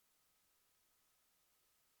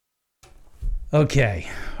Okay,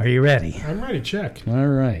 are you ready? I'm ready, check. All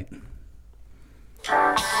right.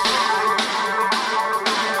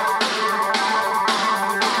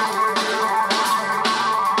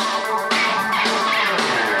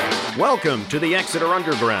 Welcome to the Exeter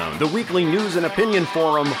Underground, the weekly news and opinion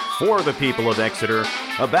forum for the people of Exeter,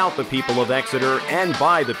 about the people of Exeter, and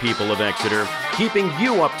by the people of Exeter, keeping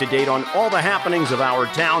you up to date on all the happenings of our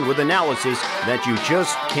town with analysis that you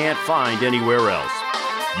just can't find anywhere else.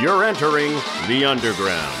 You're entering the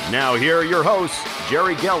Underground. Now here are your hosts,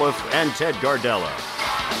 Jerry Gelliff and Ted Gardella.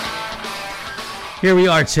 Here we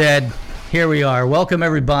are, Ted. Here we are. Welcome,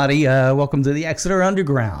 everybody. Welcome to the Exeter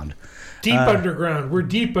Underground. Deep underground. We're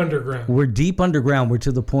deep underground. We're deep underground. We're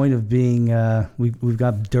to the point of being, we've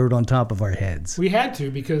got dirt on top of our heads. We had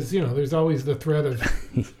to because, there's always the threat of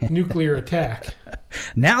nuclear attack.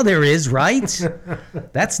 Now there is, right?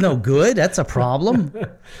 That's no good. That's a problem.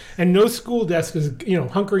 And no school desk is,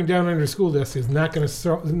 hunkering down under a school desk is not going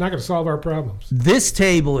to solve our problems. This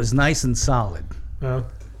table is nice and solid.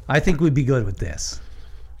 I think we'd be good with this.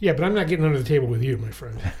 Yeah, but I'm not getting under the table with you, my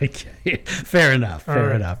friend. Okay, fair enough. All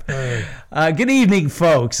right. Good evening,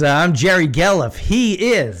 folks. I'm Jerry Gelliff. He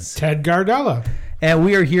is Ted Gardella. And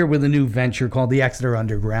we are here with a new venture called the Exeter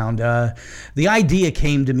Underground. The idea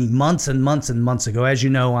came to me months and months and months ago. As you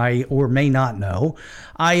know, or may not know,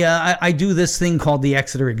 I do this thing called the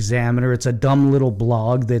Exeter Examiner. It's a dumb little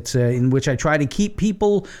blog that's in which I try to keep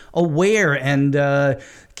people aware and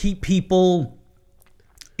keep people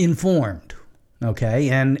informed. Okay,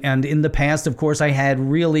 and in the past, of course, I had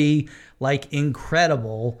really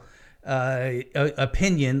incredible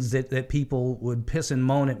opinions that people would piss and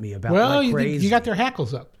moan at me about. Well, like crazy. You got their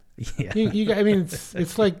hackles up. Yeah.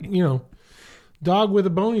 It's like dog with a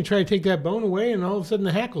bone. You try to take that bone away, and all of a sudden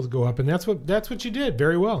the hackles go up, and that's what you did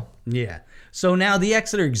very well. Yeah. So now the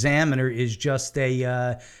Exeter Examiner is just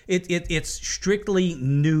it's strictly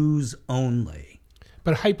news only.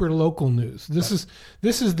 But hyper-local news. This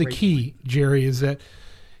is the key, Jerry, is that,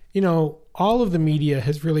 all of the media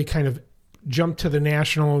has really kind of jumped to the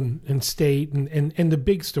national and state and the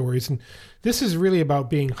big stories. And this is really about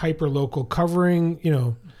being hyper-local, covering,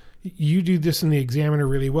 you do this in the Examiner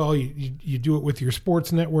really well. You do it with your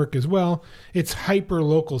sports network as well. It's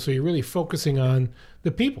hyper-local, so you're really focusing on the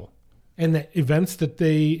people and the events that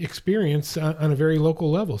they experience on a very local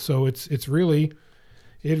level. So it really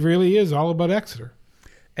is all about Exeter.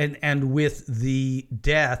 And with the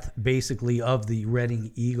death, basically, of the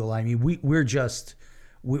Reading Eagle, I mean,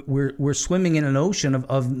 we're swimming in an ocean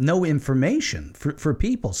of no information for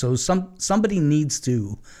people. So somebody needs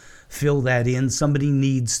to fill that in. Somebody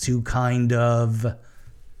needs to kind of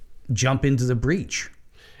jump into the breach.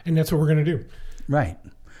 And that's what we're going to do. Right.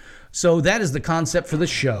 So that is the concept for the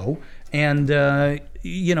show. And,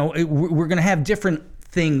 we're going to have different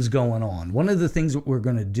things going on. One of the things that we're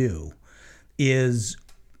going to do is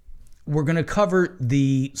we're going to cover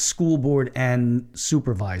the school board and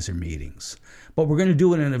supervisor meetings, but we're going to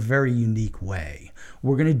do it in a very unique way.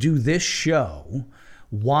 We're going to do this show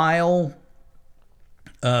while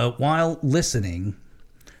listening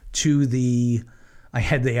to I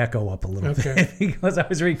had the echo up a little bit because I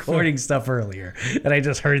was recording stuff earlier and I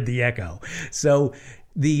just heard the echo. So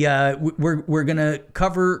we're going to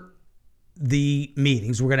cover the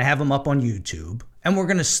meetings. We're going to have them up on YouTube, and we're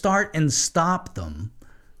going to start and stop them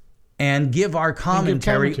and give our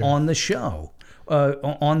commentary on the show,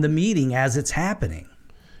 on the meeting as it's happening.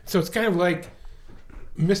 So it's kind of like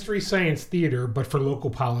Mystery Science Theater, but for local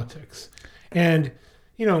politics. And,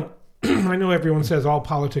 I know everyone says all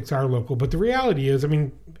politics are local, but the reality is,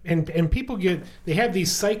 and people they have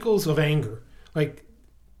these cycles of anger. Like,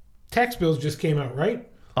 tax bills just came out, right?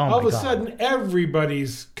 All of a sudden,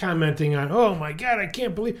 everybody's commenting on, oh my God, I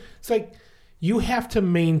can't believe. It's like, you have to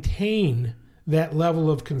maintain that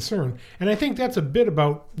level of concern. And I think that's a bit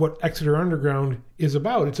about what Exeter Underground is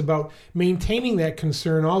about. It's about maintaining that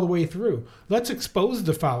concern all the way through. Let's expose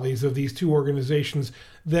the follies of these two organizations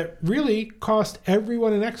that really cost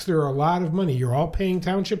everyone in Exeter a lot of money. You're all paying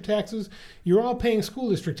township taxes. You're all paying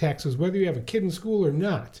school district taxes, whether you have a kid in school or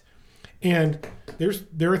not. And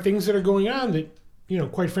there are things that are going on that,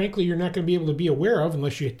 quite frankly, you're not going to be able to be aware of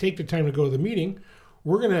unless you take the time to go to the meeting.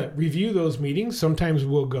 We're going to review those meetings. Sometimes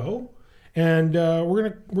we'll go. And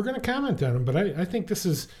we're gonna comment on them, but I think this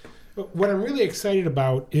is what I'm really excited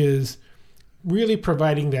about is really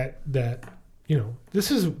providing that this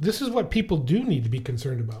is what people do need to be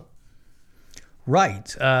concerned about.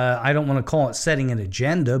 Right. I don't want to call it setting an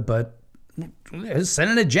agenda, but set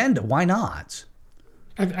an agenda. Why not?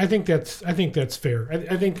 I think that's fair.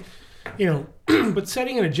 I think but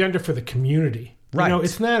setting an agenda for the community. Right. You know,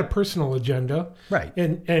 it's not a personal agenda. Right.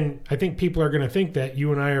 And I think people are going to think that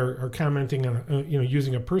you and I are commenting on,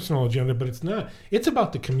 using a personal agenda, but it's not. It's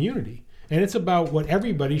about the community. And it's about what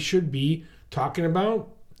everybody should be talking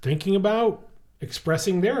about, thinking about,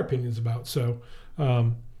 expressing their opinions about. So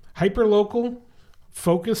hyper-local,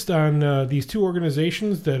 focused on these two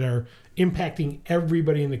organizations that are impacting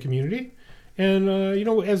everybody in the community. And,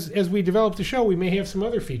 as we develop the show, we may have some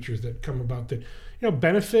other features that come about that,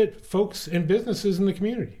 benefit folks and businesses in the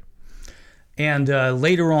community. And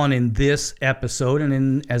later on in this episode, and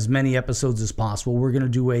in as many episodes as possible, we're going to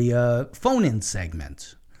do a phone-in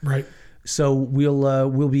segment. Right. So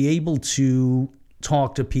we'll be able to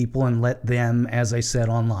talk to people and let them, as I said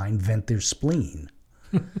online, vent their spleen.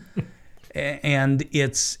 And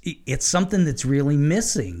it's something that's really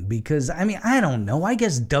missing because, I don't know. I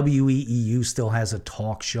guess WEEU still has a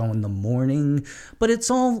talk show in the morning, but it's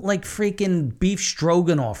all like freaking beef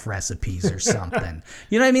stroganoff recipes or something.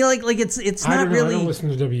 You know what I mean? Like it's not really. I don't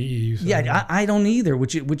listen to WEEU. So yeah, I don't either,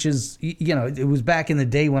 which is, it was back in the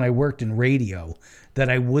day when I worked in radio that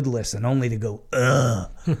I would listen only to go, ugh.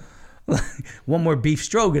 One more beef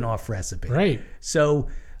stroganoff recipe. Right. So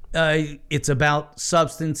it's about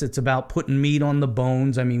substance. It's about putting meat on the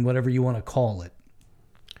bones. Whatever you want to call it.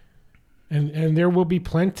 And there will be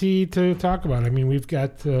plenty to talk about. We've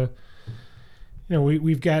got,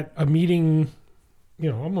 we've got a meeting,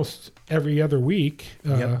 almost every other week.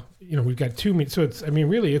 Yep. We've got 2 meetings. So we're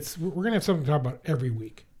going to have something to talk about every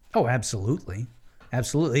week. Oh, absolutely.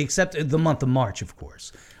 Absolutely. Except the month of March, of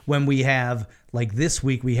course, when we have, like this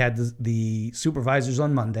week, we had the supervisors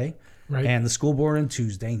on Monday. Right. And the school board on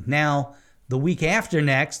Tuesday. Now, the week after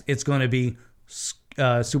next, it's going to be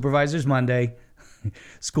supervisors Monday,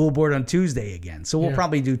 school board on Tuesday again. So we'll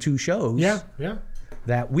probably do 2 shows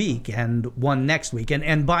that week and one next week.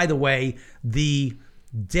 And by the way, the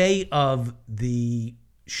day of the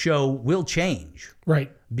show will change.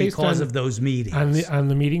 Right. Because of those meetings. On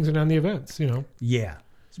the meetings and on the events, Yeah.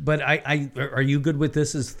 But are you good with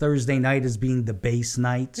this as Thursday night as being the base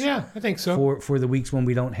night? Yeah, I think so. For the weeks when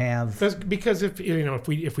we don't have. That's because if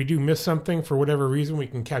we do miss something for whatever reason, we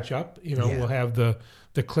can catch up. We'll have the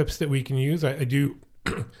clips that we can use. I do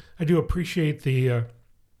appreciate the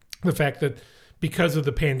fact that because of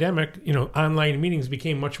the pandemic, online meetings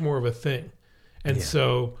became much more of a thing, and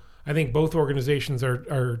so I think both organizations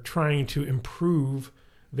are trying to improve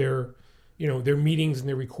their meetings and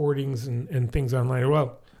their recordings and things online.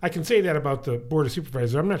 Well, I can say that about the Board of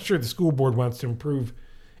Supervisors. I'm not sure the school board wants to improve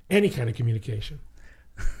any kind of communication.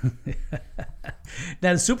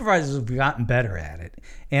 Now, the supervisors have gotten better at it.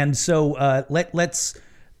 And so let's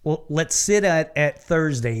sit at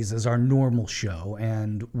Thursdays as our normal show,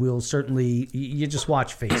 and we'll certainly, you just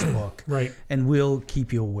watch Facebook. Right. And we'll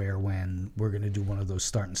keep you aware when we're going to do one of those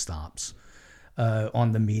start and stops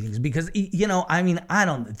on the meetings. Because,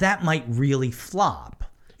 that might really flop.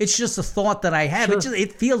 It's just a thought that I have. Sure.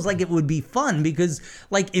 It feels like it would be fun because,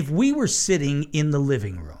 like, if we were sitting in the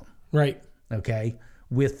living room, right? Okay,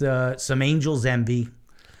 with some Angels Envy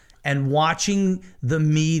and watching the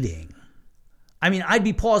meeting, I'd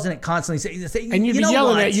be pausing it constantly, saying, and you'd be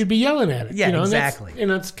yelling at it. Yeah, exactly. And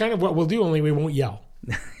that's kind of what we'll do. Only we won't yell.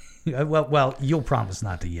 well, you'll promise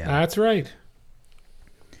not to yell. That's right.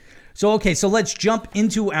 So let's jump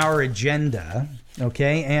into our agenda.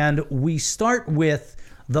 Okay, and we start with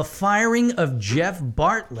the firing of Jeff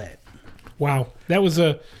Bartlett. Wow. That was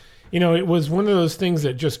it was one of those things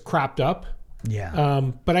that just cropped up.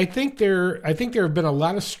 Yeah. But I think there have been a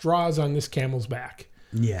lot of straws on this camel's back.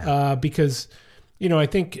 Yeah. Because, I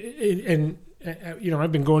think,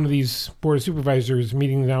 I've been going to these Board of Supervisors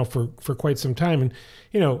meetings now for quite some time. And,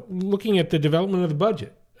 looking at the development of the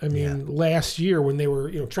budget. Last year when they were,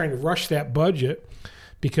 trying to rush that budget,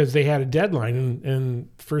 because they had a deadline, and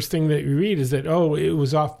first thing that you read is that, it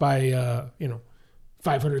was off by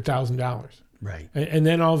 $500,000. Right. And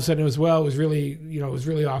then all of a sudden it was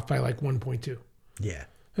really off by like 1.2. Yeah.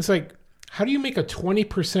 It's like, how do you make a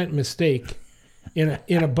 20% mistake in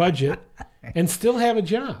a budget and still have a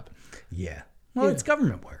job? Yeah. Well, it's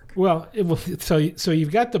government work. Well, so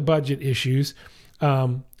you've got the budget issues,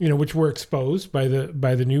 which were exposed by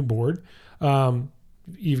the new board.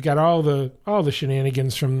 You've got all the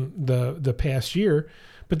shenanigans from the past year,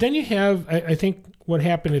 but then you have, I think what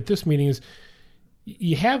happened at this meeting is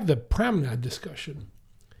you have the promenade discussion,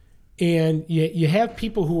 and you have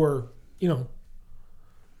people who are,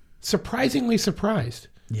 surprisingly surprised.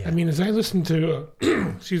 Yeah. As I listened to,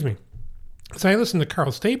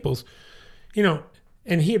 Carl Staples,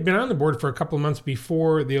 and he had been on the board for a couple of months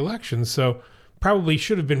before the election, so probably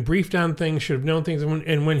should have been briefed on things, should have known things.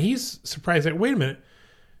 And when he's surprised that, wait a minute,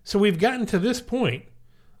 So we've gotten to this point.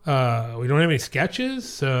 We don't have any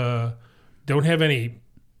sketches. Don't have any,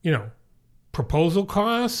 proposal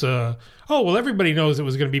costs. Everybody knows it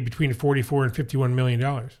was going to be between $44 and $51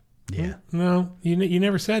 million. Yeah. No, you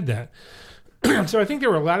never said that. So I think there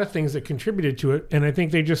were a lot of things that contributed to it, and I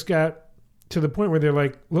think they just got to the point where they're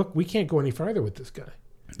like, look, we can't go any farther with this guy.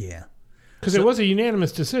 Yeah. Because it was a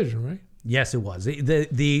unanimous decision, right? Yes, it was.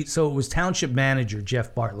 So it was Township Manager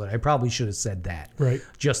Jeff Bartlett. I probably should have said that. Right.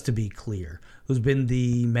 Just to be clear. Who's been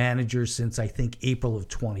the manager since, I think, April of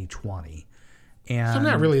 2020. And So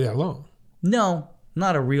not really that long. No,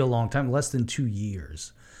 not a real long time, less than 2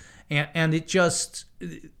 years. And it just,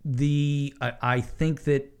 I think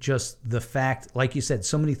that just the fact, like you said,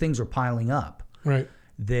 so many things are piling up. Right.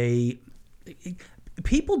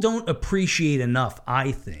 People don't appreciate enough,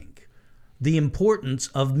 I think, the importance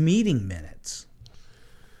of meeting minutes.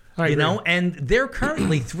 I agree. And they're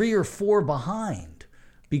currently 3 or 4 behind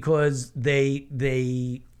because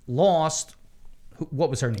they lost, what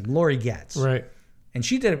was her name? Lori Getz. Right. And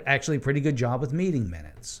she did actually a pretty good job with meeting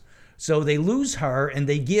minutes. So they lose her and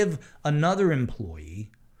they give another employee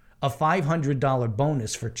a $500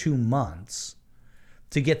 bonus for 2 months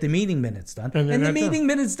to get the meeting minutes done. And the meeting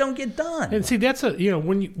minutes don't get done. And see, that's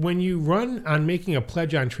when you run on making a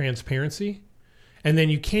pledge on transparency, and then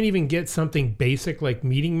you can't even get something basic like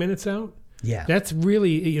meeting minutes out. Yeah. That's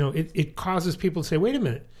really, it causes people to say, wait a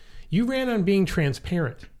minute, you ran on being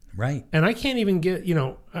transparent. Right. And I can't even get,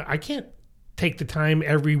 I can't take the time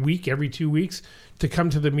every week, every 2 weeks to come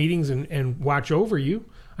to the meetings and watch over you.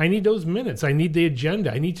 I need those minutes. I need the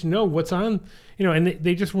agenda. I need to know what's on, and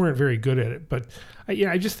they just weren't very good at it. But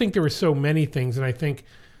I just think there were so many things. And I think,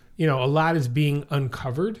 a lot is being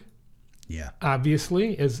uncovered. Yeah.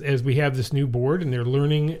 Obviously, as we have this new board and they're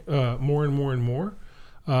learning more and more and more.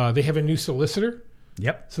 They have a new solicitor.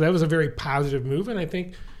 Yep. So that was a very positive move. And I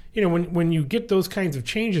think, when you get those kinds of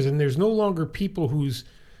changes and there's no longer people whose,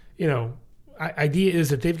 idea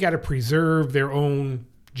is that they've got to preserve their own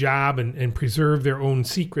job and preserve their own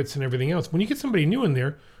secrets and everything else. When you get somebody new in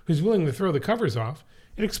there who's willing to throw the covers off,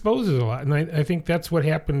 it exposes a lot. And I think that's what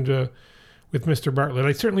happened with Mr. Bartlett.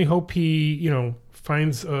 I certainly hope he,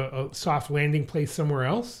 finds a soft landing place somewhere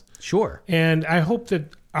else. Sure. And I hope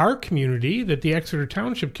that our community, that the Exeter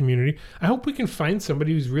Township community, I hope we can find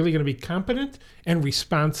somebody who's really going to be competent and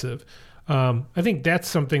responsive. I think that's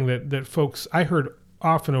something that folks, I heard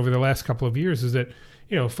often over the last couple of years, is that,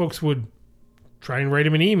 folks would try and write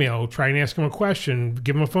him an email, try and ask him a question,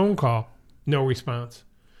 give him a phone call, no response,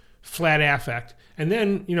 flat affect. And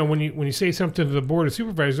then, when you say something to the Board of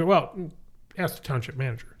Supervisors, well, ask the township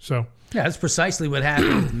manager. So yeah, that's precisely what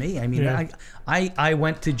happened with me. I mean, Yeah. I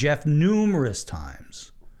went to Jeff numerous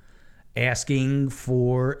times asking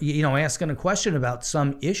for, asking a question about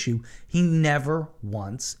some issue. He never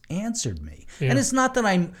once answered me. Yeah. And it's not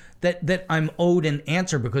that I'm owed an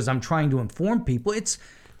answer because I'm trying to inform people. It's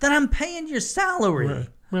that I'm paying your salary. Right.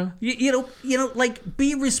 Well,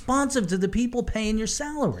 be responsive to the people paying your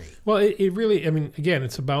salary. Well, it really, again,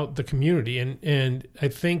 it's about the community. And I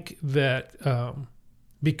think that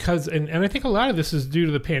because, and I think a lot of this is due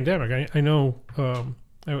to the pandemic. I know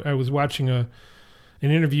I was watching an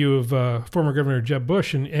interview of former Governor Jeb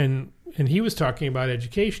Bush, and he was talking about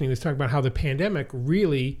education. He was talking about how the pandemic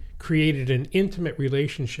really created an intimate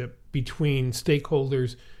relationship between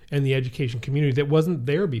stakeholders and the education community that wasn't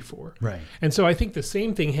there before. Right. And so I think the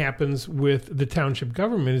same thing happens with the township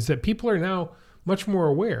government, is that people are now much more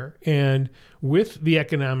aware. And with the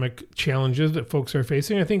economic challenges that folks are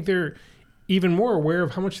facing, I think they're even more aware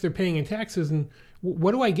of how much they're paying in taxes and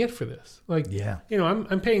what do I get for this? Like, yeah.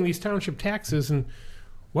 I'm paying these township taxes and,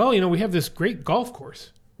 well, we have this great golf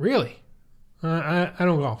course. Really? I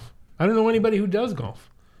don't golf. I don't know anybody who does golf.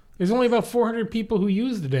 There's only about 400 people who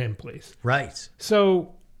use the damn place. Right.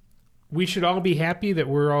 So we should all be happy that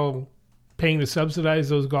we're all paying to subsidize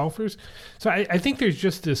those golfers. So I think there's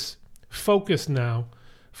just this focus now.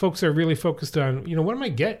 Folks are really focused on, what am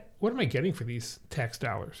I getting for these tax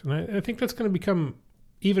dollars? And I think that's going to become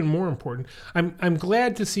even more important. I'm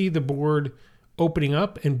glad to see the board opening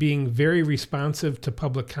up and being very responsive to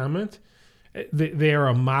public comment. They are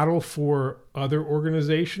a model for other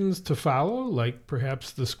organizations to follow, like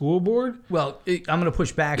perhaps the school board. Well, I'm going to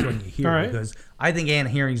push back on you here All right. because I think Ann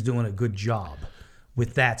Herring's doing a good job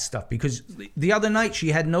with that stuff. Because the other night she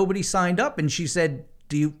had nobody signed up, and she said,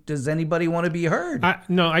 "Does anybody want to be heard?"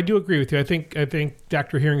 No, I do agree with you. I think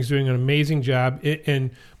Dr. Herring's doing an amazing job,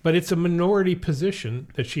 but it's a minority position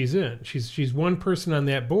that she's in. She's one person on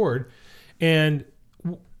that board, and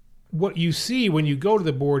what you see when you go to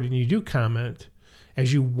the board and you do comment,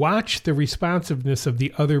 as you watch the responsiveness of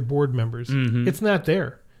the other board members, it's not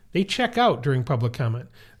there. they check out during public comment.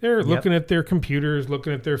 They're looking at their computers,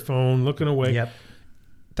 looking at their phone, looking away. Yep.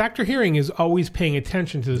 Dr. Herring is always paying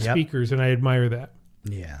attention to the speakers, and I admire that.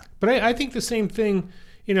 Yeah. But I think the same thing,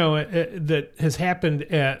 that has happened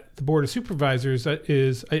at the Board of Supervisors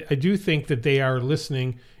is I do think that they are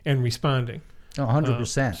listening and responding.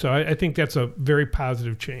 100%. So I think that's a very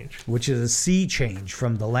positive change. Which is a sea change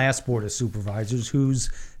from the last Board of Supervisors, whose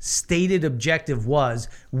stated objective was,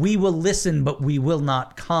 we will listen, but we will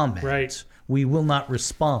not comment. Right. We will not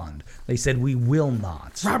respond. They said we will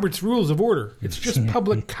not. Robert's Rules of Order. It's just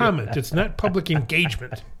public comment. It's not public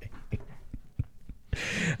engagement.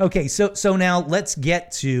 Okay, so now let's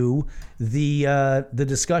get to the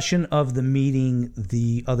discussion of the meeting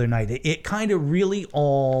the other night. It kind of really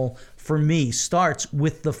all, for me, starts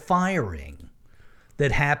with the firing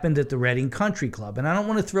that happened at the Reading Country Club. And I don't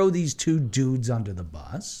want to throw these two dudes under the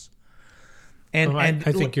bus. I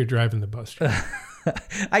think you're driving the bus.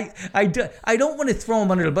 I don't want to throw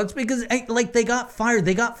them under the bus because they got fired.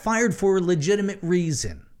 They got fired for a legitimate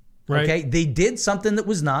reason. Right. Okay, they did something that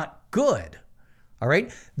was not good. All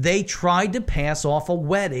right, they tried to pass off a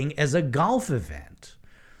wedding as a golf event.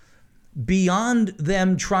 Beyond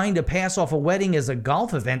them trying to pass off a wedding as a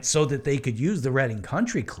golf event so that they could use the Reading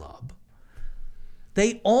Country Club,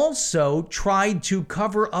 they also tried to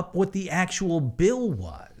cover up what the actual bill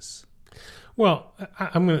was. Well,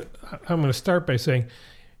 I'm gonna start by saying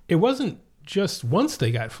it wasn't just once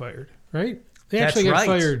they got fired, right? They actually got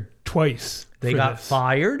fired twice. They got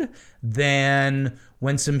fired. Then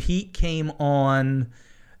when some heat came on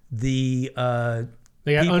the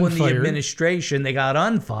people in the administration, they got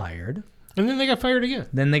unfired. And then they got fired again.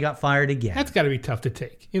 That's got to be tough to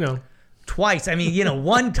take, Twice. I mean,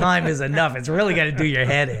 one time is enough. It's really got to do your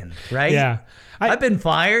head in, right? Yeah. I've been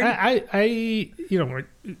fired. I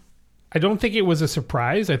don't think it was a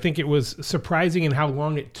surprise. I think it was surprising in how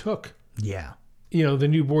long it took. Yeah. The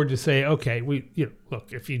new board to say, okay,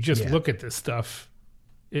 look, if you just look at this stuff,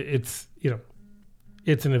 it's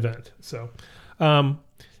an event. So, do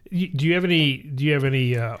you have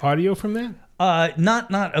any audio from that?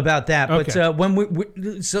 Not about that, okay. But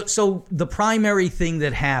when so the primary thing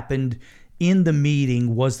that happened in the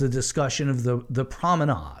meeting was the discussion of the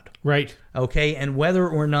promenade. Right. Okay, and whether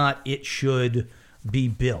or not it should be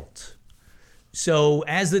built. So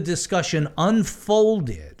as the discussion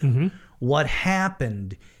unfolded, what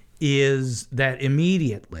happened is that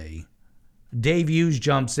immediately Dave Hughes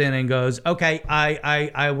jumps in and goes, okay,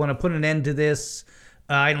 I want to put an end to this.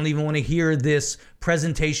 I don't even want to hear this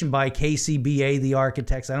presentation by KCBA, the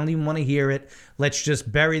architects. I don't even want to hear it. Let's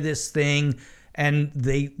just bury this thing. And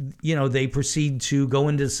they proceed to go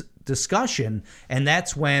into discussion. And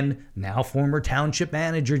that's when now former township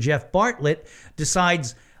manager Jeff Bartlett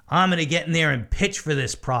decides, I'm going to get in there and pitch for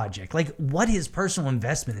this project. Like, what his personal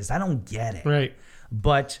investment is, I don't get it. Right.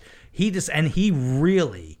 But he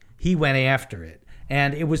went after it.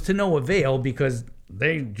 And it was to no avail because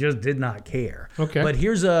they just did not care. Okay. But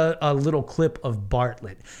here's a little clip of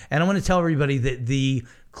Bartlett. And I want to tell everybody that the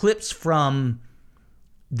clips from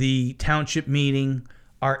the township meeting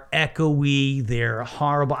are echoey. They're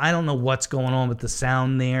horrible. I don't know what's going on with the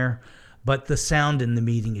sound there, but the sound in the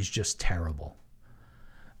meeting is just terrible.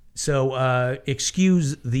 So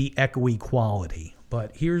excuse the echoey quality.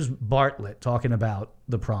 But here's Bartlett talking about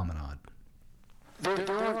the promenade.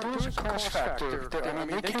 There's a cost factor.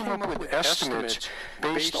 They came up with estimates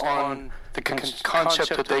based on the concept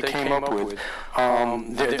that they came up with.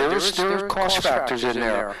 There are cost factors in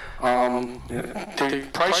there. The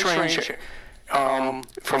price range from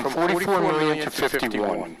 44 million to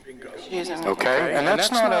 51. Okay, and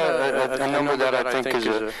that's not a number that I think is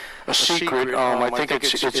a secret. I think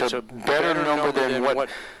it's a better number than what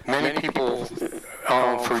many people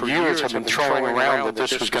for years have been throwing around, that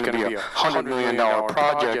this was going to be a $100 million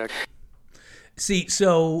project. See,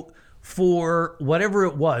 so for whatever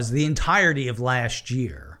it was, the entirety of last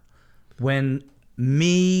year, when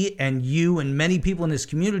me and you and many people in this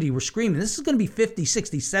community were screaming, this is going to be 50,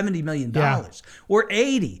 60, 70 million dollars or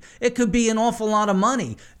 80. It could be an awful lot of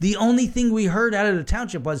money. The only thing we heard out of the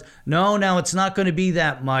township was, no, it's not going to be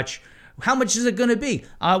that much. How much is it going to be?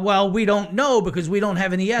 Well, we don't know because we don't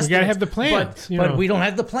have any estimates. We got to have the plans. But we don't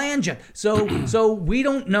have the plans yet. So we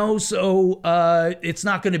don't know. So it's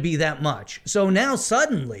not going to be that much. So now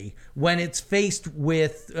suddenly, when it's faced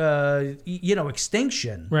with,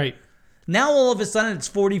 extinction. Right. Now all of a sudden it's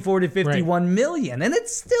 44 to 51 million, and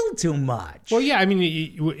it's still too much. Well, yeah, I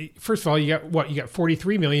mean, first of all, you got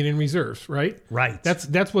 43 million in reserves, right? Right.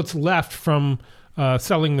 That's what's left from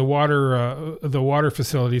selling the water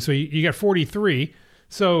facility. So you got 43.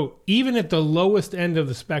 So even at the lowest end of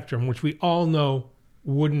the spectrum, which we all know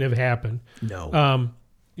wouldn't have happened. No.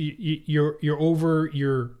 You're over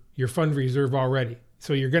your fund reserve already,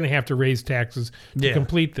 so you're going to have to raise taxes to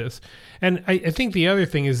complete this. And I think the other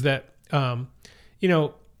thing is that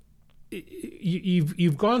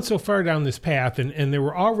you've gone so far down this path, and there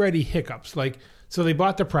were already hiccups. Like, so they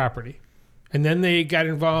bought the property, and then they got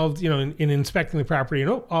involved, in inspecting the property, and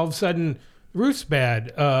all of a sudden, the roof's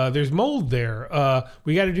bad. There's mold there.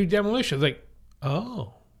 We got to do demolition. It's like,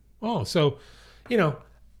 so,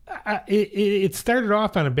 it started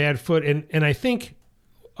off on a bad foot, and I think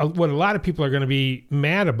what a lot of people are going to be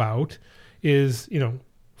mad about is,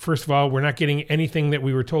 first of all, we're not getting anything that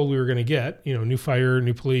we were told we were going to get. New fire,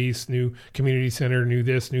 new police, new community center, new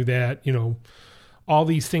this, new that. All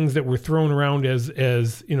these things that were thrown around as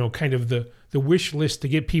kind of the wish list to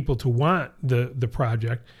get people to want the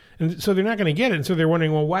project. And so they're not going to get it. And so they're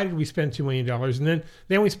wondering, well, why did we spend $2 million? And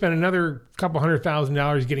then we spent another couple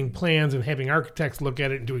 $100,000 getting plans and having architects look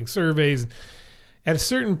at it and doing surveys. At a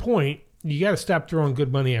certain point, you got to stop throwing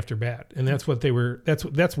good money after bad. And that's what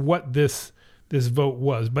that's what this vote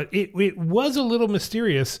was. But it was a little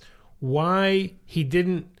mysterious why he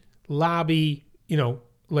didn't lobby,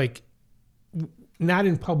 not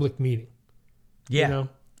in public meeting. Yeah.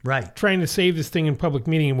 Right. Trying to save this thing in public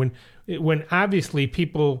meeting when obviously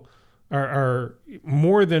people are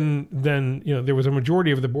more than there was a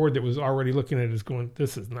majority of the board that was already looking at it as going,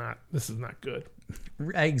 this is not good.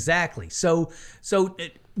 Exactly. So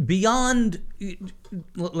beyond,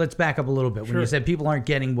 let's back up a little bit. When you said people aren't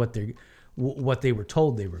getting what they were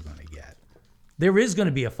told they were going to get, there is going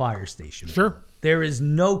to be a fire station. Sure. There is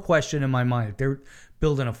no question in my mind that they're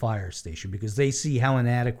building a fire station because they see how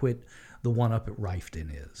inadequate the one up at Rifton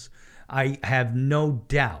is. I have no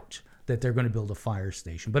doubt that they're going to build a fire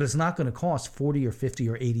station, but it's not going to cost $40 or $50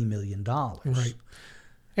 or $80 million. Right.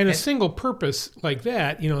 And a single purpose like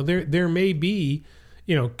that, there may be,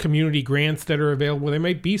 community grants that are available. There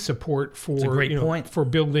might be support for, for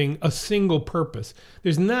building a single purpose.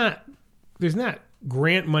 There's not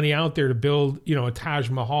grant money out there to build, a Taj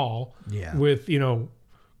Mahal with,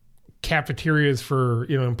 cafeterias for,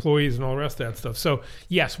 employees and all the rest of that stuff. So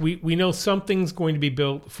yes, we know something's going to be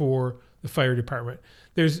built for the fire department.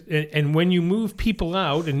 And when you move people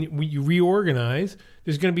out and you reorganize,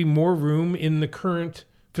 there's going to be more room in the current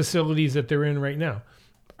facilities that they're in right now.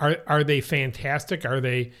 Are they fantastic? Are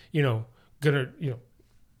they, going to,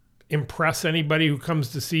 impress anybody who comes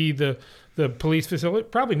to see the police facility?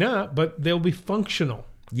 Probably not, but they'll be functional.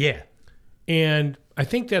 Yeah. And I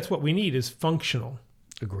think that's what we need is functional.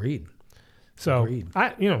 Agreed. So,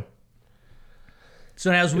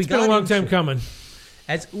 So as we it's been a long time coming.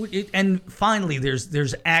 And finally,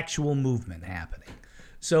 there's actual movement happening.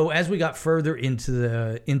 So as we got further into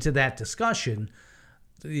that discussion,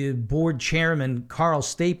 the board chairman Carl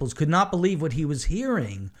Staples could not believe what he was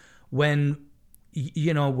hearing when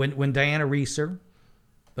Diana Reeser,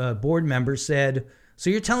 board member, said, "So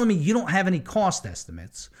you're telling me you don't have any cost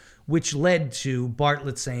estimates," which led to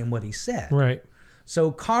Bartlett saying what he said. Right.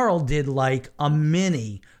 So Carl did like a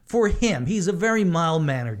mini for him. He's a very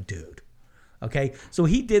mild-mannered dude. Okay, so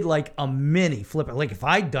he did like a mini flipper. Like if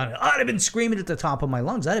I'd done it, I'd have been screaming at the top of my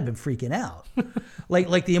lungs. I'd have been freaking out.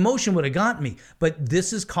 like the emotion would have gotten me. But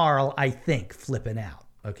this is Carl, I think, flipping out.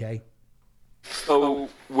 Okay. So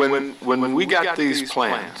when we got these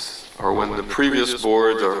plans, or when the previous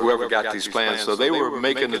boards or whoever got these plans, so they were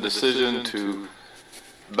making a decision to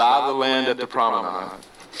buy the land at the promenade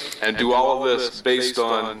and do all of this based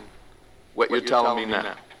on what you're telling me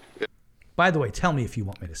now. By the way, tell me if you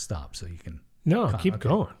want me to stop so you can. No, keep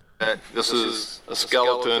going. This is a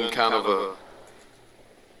skeleton, kind of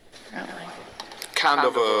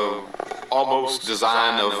a almost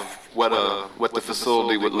design of what the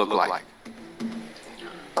facility would look like.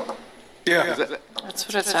 Yeah. That's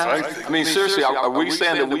what it sounds like. I mean, seriously, are we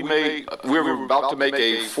saying that we're about to make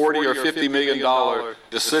a $40 or $50 million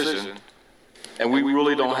decision, and we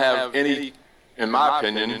really don't have any, in my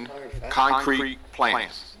opinion, concrete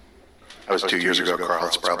plans? That was 2 years ago, Carl.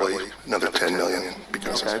 It's probably another $10 million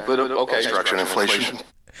because of construction inflation.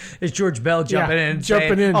 It's George Bell jumping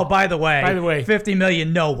in. Oh, by the way, $50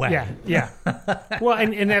 million, no way. Yeah. Well,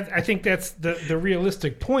 and that, I think that's the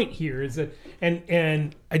realistic point here is that,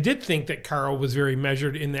 and I did think that Carl was very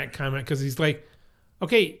measured in that comment because he's like,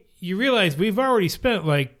 okay, you realize we've already spent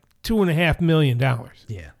like $2.5 million.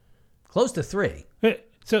 Yeah, close to $3.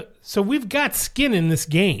 So we've got skin in this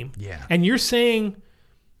game. Yeah, and you're saying.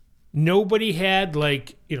 Nobody had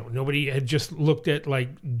nobody had just looked at like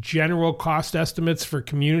general cost estimates for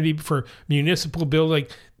municipal building.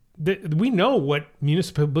 We know what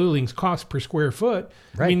municipal buildings cost per square foot.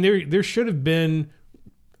 Right. I mean, there should have been,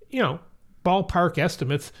 ballpark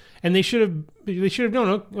estimates, and they should have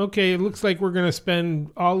known, okay, it looks like we're going to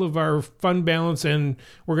spend all of our fund balance and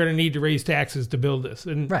we're going to need to raise taxes to build this.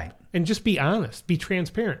 And and just be honest, be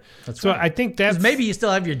transparent. That's so right. I think that's... Maybe you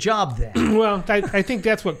still have your job then. Well, I think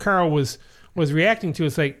that's what Carl was reacting to.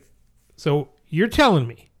 It's like, so you're telling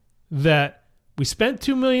me that we spent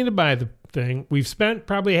 $2 million to buy the thing. We've spent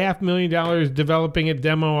probably $500,000 developing it,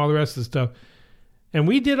 demo, all the rest of the stuff. And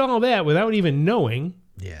we did all that without even knowing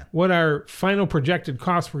what our final projected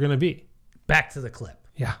costs were going to be. Back to the clip.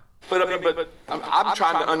 Yeah. But I'm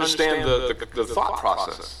trying to understand the thought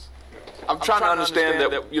process. I'm trying to understand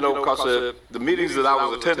that, because the meetings that I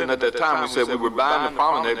was attending at that time, we said we were buying the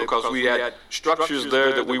promenade because we had structures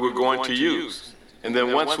there that we were going to use. And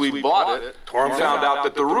then once we bought it, we found out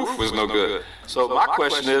that the roof was no good. So my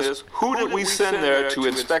question is, who did we send there to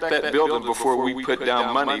inspect that building before we put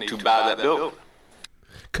down money to buy that building?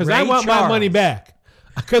 Because I want my money back.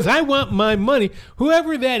 Because I want my money.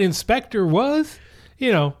 Whoever that inspector was,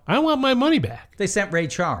 I want my money back. They sent Ray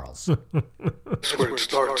Charles. That's where it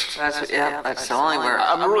starts. That's the only where.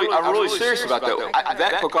 I'm really serious about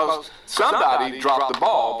that. Because somebody dropped the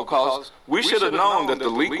ball, because we should have known that the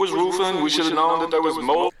leak was roofing. We should have known that there was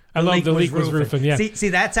mold. I love the leak was roofing. Yeah. See,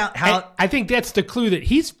 that's how. I think that's the clue that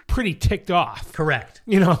he's pretty ticked off. Correct.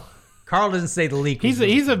 Carl doesn't say the leak.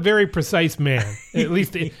 He's a very precise man. At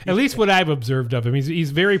least what I've observed of him.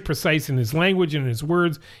 He's very precise in his language and his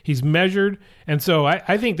words. He's measured, and so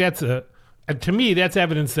I think that's to me that's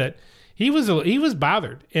evidence that he was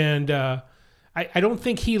bothered, and I don't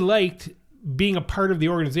think he liked being a part of the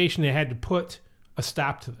organization that had to put a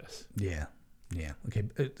stop to this. Yeah. Okay,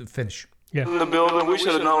 finish. Yeah. In the building, we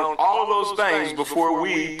should have known all of those things before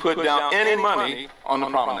we put down any money on the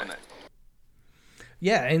promenade.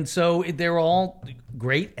 Yeah, and so they're all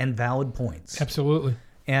great and valid points. Absolutely.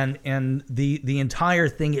 And the entire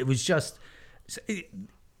thing, it was just,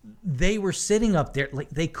 they were sitting up there like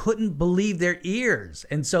they couldn't believe their ears.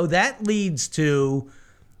 And so that leads to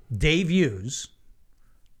Dave Hughes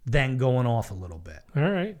then going off a little bit. All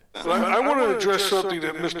right. I want to address something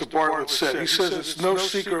that Mr. Bartlett said. He says it's no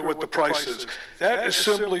secret what the price is. That is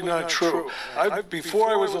simply not true. Before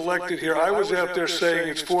I was elected here, I was out there saying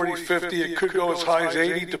it's 40, 50. It could go as high as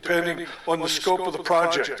 80, depending on the scope of the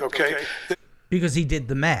project, okay? Because he did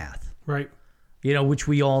the math. Right. Which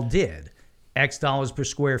we all did. X dollars per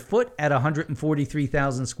square foot at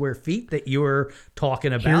 143,000 square feet that you were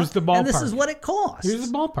talking about. Here's the ballpark. And this is what it costs. Here's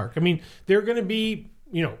the ballpark. I mean, they're going to be,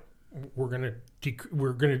 we're going to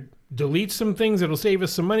delete some things that'll save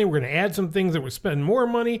us some money. We're going to add some things that will spend more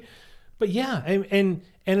money. But yeah, and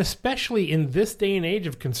especially in this day and age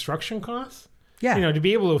of construction costs, to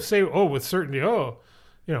be able to say, with certainty,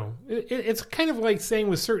 it's kind of like saying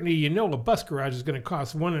with certainty, a bus garage is going to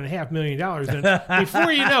cost $1.5 million, and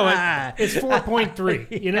before you know it, it's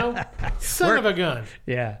 4.3. Son of a gun.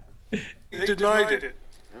 Yeah, he denied it.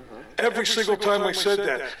 Every single time I said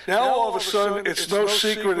that. Now all of a sudden, it's no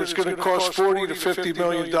secret it's going to cost $40 to $50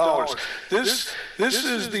 million. This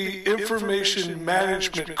is the information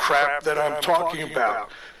management crap that I'm talking about,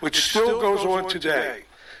 which still goes on today.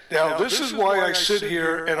 Now, this is why I sit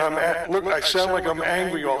here and I sound like I'm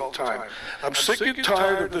angry all the time. I'm sick and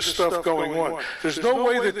tired of this stuff going on. There's no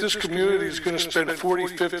way that this community is going to spend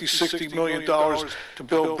 $40, $50, $60 million to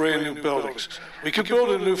build brand new buildings. We could build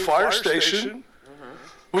a new fire station.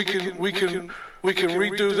 We can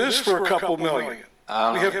redo this for a couple million.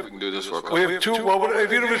 I don't know if we can do this for a couple. We have two.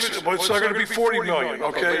 It's not going to be 40 million.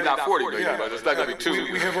 Okay, not 40 million, but it's not going to be 2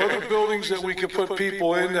 million. We have other buildings that we can put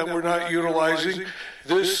people in that we're not utilizing.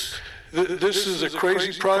 This is a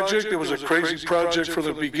crazy project. It was a crazy project from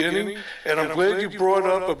the beginning, and I'm glad you brought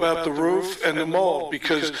up about the roof and the mold,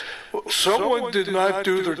 because someone did not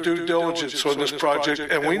do their due diligence on this project,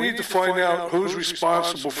 and we need to find out who's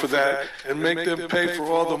responsible for that and make them pay for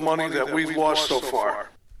all the money that we've lost so far.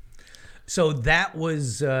 So that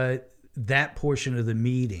was that portion of the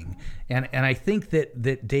meeting, and I think that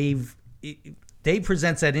Dave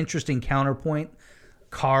presents that interesting counterpoint.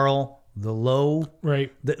 Carl, the low,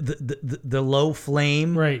 right, the low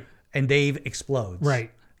flame, right, and Dave explodes,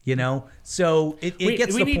 right. So it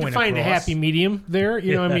gets the point across. We need to find a happy medium there.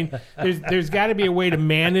 I mean, there's got to be a way to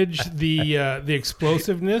manage the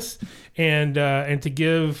explosiveness and to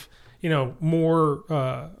give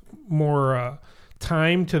more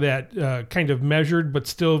time to that kind of measured but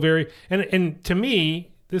still very and to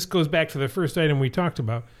me this goes back to the first item we talked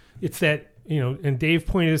about. It's that and Dave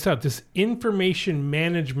pointed this out, this information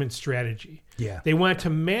management strategy. Yeah, they want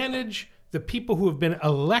to manage the people who have been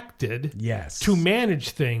elected to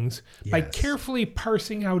manage things by carefully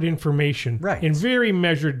parsing out information in very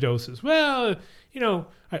measured doses. Well,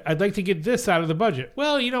 I'd like to get this out of the budget.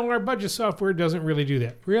 Well, our budget software doesn't really do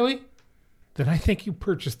that. Really? Then I think you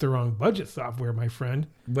purchased the wrong budget software, my friend.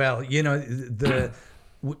 Well,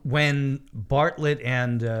 when Bartlett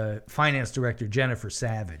and Finance Director Jennifer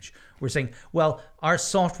Savage were saying, well, our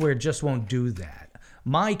software just won't do that.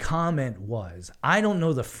 My comment was, I don't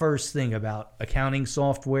know the first thing about accounting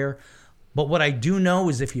software, but what I do know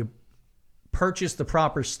is if you purchase the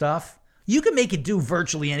proper stuff, you can make it do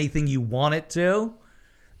virtually anything you want it to.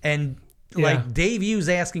 And like Dave Hughes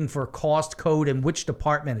asking for cost code and which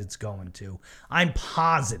department it's going to, I'm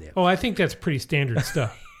positive. Oh, I think that's pretty standard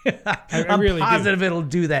stuff. I'm really positive it'll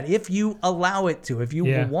do that if you allow it to, if you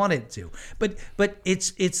want it to. But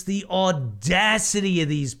it's the audacity of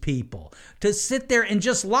these people to sit there and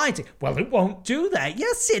just lie to. Well, it won't do that.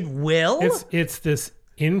 Yes, it will. It's this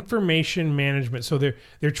information management. So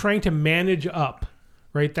they're trying to manage up,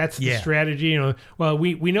 right? That's the strategy. Well,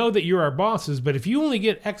 we know that you're our bosses, but if you only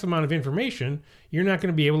get X amount of information, you're not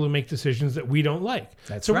going to be able to make decisions that we don't like.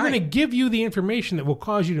 So we're going to give you the information that will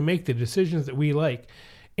cause you to make the decisions that we like.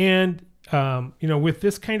 And, with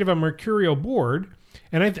this kind of a mercurial board,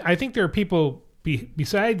 and I think there are people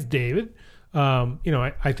besides David,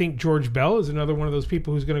 I think George Bell is another one of those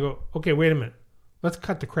people who's going to go, okay, wait a minute. Let's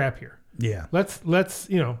cut the crap here. Yeah. Let's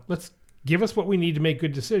give us what we need to make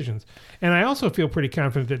good decisions. And I also feel pretty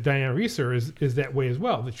confident that Diana Reeser is that way as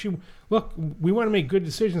well. That we want to make good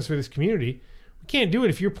decisions for this community. We can't do it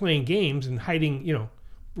if you're playing games and hiding,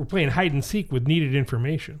 we're playing hide and seek with needed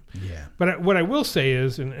information. Yeah. But what I will say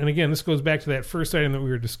is, and again, this goes back to that first item that we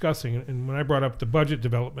were discussing, and when I brought up the budget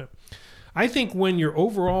development, I think when your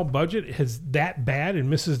overall budget is that bad and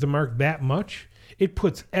misses the mark that much, it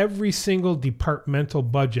puts every single departmental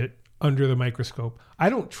budget under the microscope. I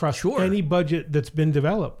don't trust any budget that's been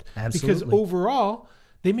developed. Absolutely. Because overall,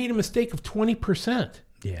 they made a mistake of 20%.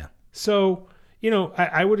 Yeah. So,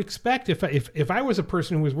 I would expect if I was a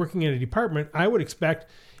person who was working in a department, I would expect,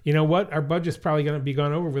 our budget's probably going to be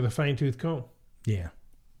gone over with a fine-tooth comb. Yeah.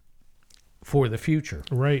 For the future.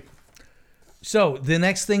 Right. So the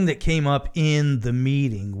next thing that came up in the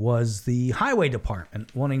meeting was the highway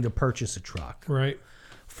department wanting to purchase a truck. Right.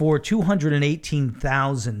 For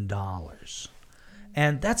 $218,000.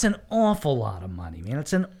 And that's an awful lot of money, man.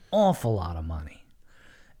 It's an awful lot of money.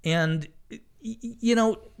 And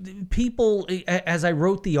people, as I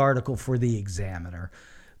wrote the article for the Examiner,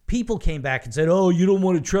 people came back and said, oh, you don't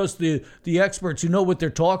want to trust the experts who know what they're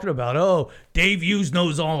talking about. Oh, Dave Hughes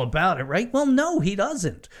knows all about it, right? Well, no, he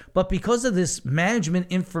doesn't. But because of this management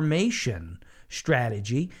information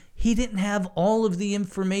strategy, he didn't have all of the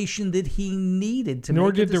information that he needed to make a decision.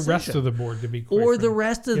 Nor did the rest of the board, to be quite frank. frank. The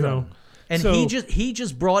rest of them. And so, he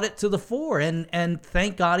just brought it to the fore, and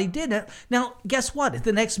thank God he did it. Now, guess what? At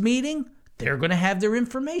the next meeting, they're going to have their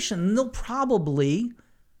information, and they'll probably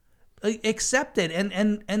accept it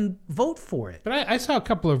and vote for it. But I saw a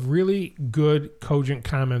couple of really good, cogent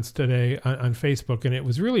comments today on Facebook, and it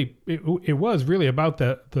was really about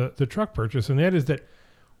the truck purchase, and that is that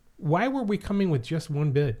why were we coming with just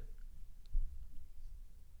one bid?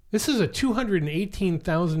 This is a $218,000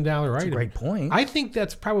 item. That's a great point. I think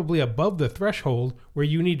that's probably above the threshold where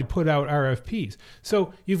you need to put out RFPs.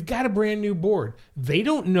 So you've got a brand new board. They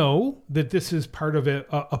don't know that this is part of a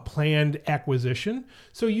planned acquisition.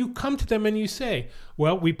 So you come to them and you say,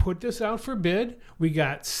 well, we put this out for bid. We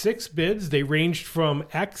got 6 bids. They ranged from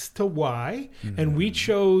X to Y. Mm-hmm. And we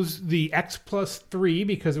chose the X plus 3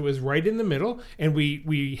 because it was right in the middle. And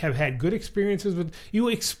we have had good experiences with. You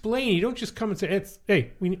explain. You don't just come and say,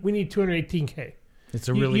 hey, we need $218K. It's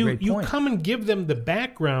a really great point. You come and give them the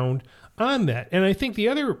background on that. And I think the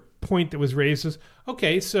other point that was raised is,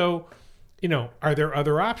 okay, so, are there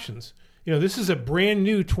other options? This is a brand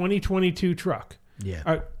new 2022 truck.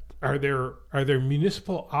 Yeah. Are there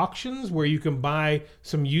municipal auctions where you can buy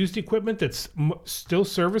some used equipment that's still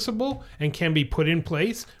serviceable and can be put in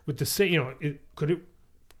place with the same,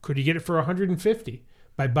 could you get it for $150?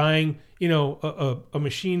 By buying, a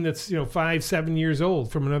machine that's 5-7 years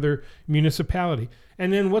old from another municipality,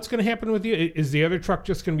 and then what's going to happen with you? Is the other truck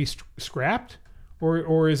just going to be scrapped,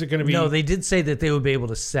 or is it going to be? No, they did say that they would be able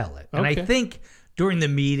to sell it, and I think during the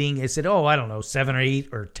meeting they said, I don't know, $7,000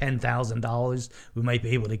 or $8,000 or $10,000 we might be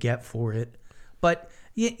able to get for it, but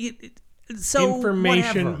so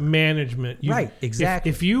information whatever. Management, right?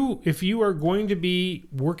 Exactly. If you are going to be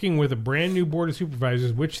working with a brand new board of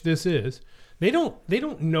supervisors, which this is. They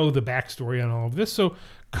don't know the backstory on all of this, so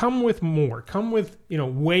come with more. Come with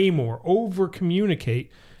way more. Over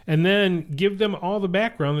communicate, and then give them all the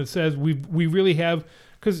background that says we really have,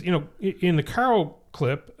 because in the Carl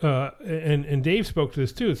clip, and Dave spoke to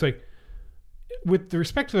this too. It's like, with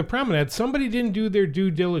respect to the promenade, somebody didn't do their due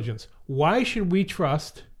diligence. Why should we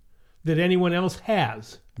trust that anyone else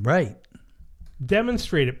has? Right.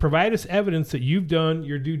 Demonstrate it. Provide us evidence that you've done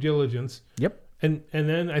your due diligence. Yep. And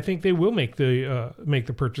then I think they will make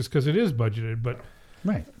the purchase, because it is budgeted. But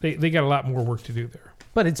right, they got a lot more work to do there.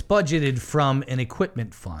 But it's budgeted from an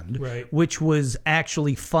equipment fund, right, which was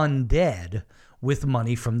actually funded with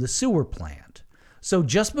money from the sewer plant. So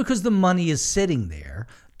just because the money is sitting there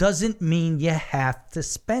doesn't mean you have to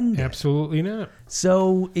spend it. Absolutely not.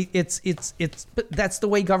 So it's but that's the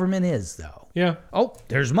way government is, though. Yeah. Oh,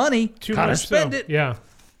 there's money. Gotta spend it. Yeah.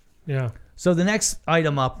 Yeah. So the next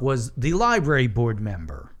item up was the library board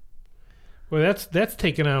member. Well, that's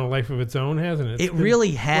taken on a life of its own, hasn't it? It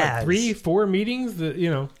really has. What, 3-4 meetings?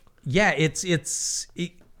 Yeah, this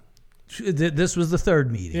was the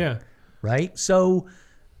third meeting. Yeah. Right? So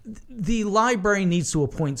the library needs to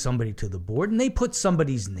appoint somebody to the board, and they put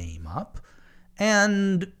somebody's name up.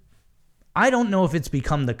 And I don't know if it's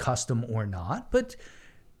become the custom or not, but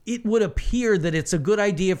it would appear that it's a good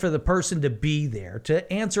idea for the person to be there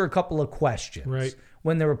to answer a couple of questions, right,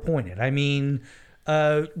 when they're appointed. I mean,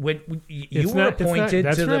 when you were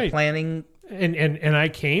appointed to the planning, and I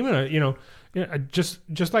came, and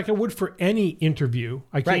just like I would for any interview,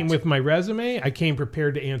 I came with my resume. I came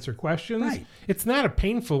prepared to answer questions. Right. It's not a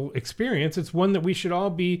painful experience. It's one that we should all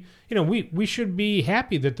be. We should be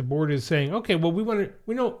happy that the board is saying, okay, well, we want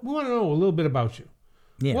to know a little bit about you.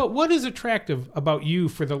 Yeah. What is attractive about you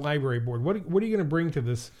for the library board? What are you going to bring to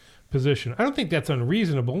this position? I don't think that's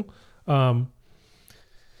unreasonable.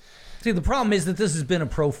 See, the problem is that this has been a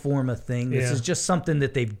pro forma thing. This is just something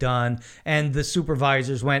that they've done, and the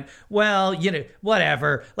supervisors went, well,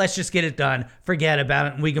 whatever. Let's just get it done. Forget about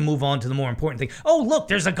it, and we can move on to the more important thing. Oh, look,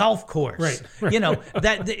 there's a golf course. Right.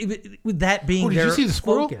 That being did their you see the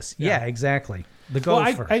squirrel? focus. Yeah, exactly. The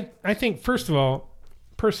gopher. Well, I think, first of all,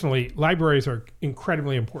 personally, libraries are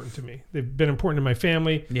incredibly important to me. They've been important to my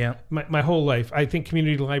family, my whole life. I think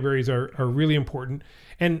community libraries are really important.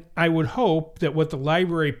 And I would hope that what the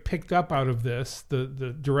library picked up out of this, the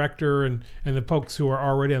director and the folks who are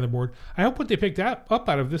already on the board, I hope what they picked up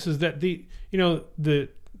out of this is that the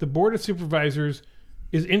board of supervisors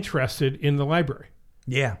is interested in the library.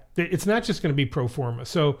 Yeah. It's not just going to be pro forma.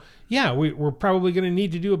 So, yeah, we're probably going to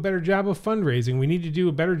need to do a better job of fundraising. We need to do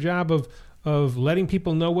a better job of letting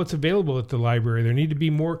people know what's available at the library. There need to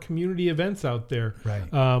be more community events out there.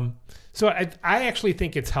 Right. So I actually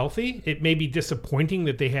think it's healthy. It may be disappointing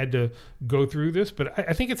that they had to go through this, but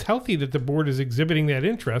I think it's healthy that the board is exhibiting that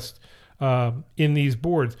interest in these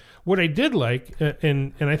boards. What I did like,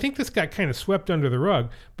 and I think this got kind of swept under the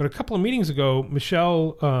rug, but a couple of meetings ago,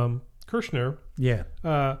 Michelle Kirshner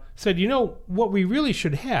said, what we really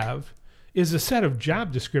should have is a set of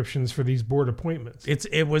job descriptions for these board appointments.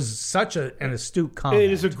 It was such an astute comment.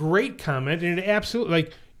 It is a great comment, and it absolutely,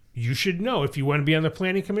 you should know, if you want to be on the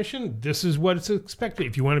planning commission, this is what it's expected.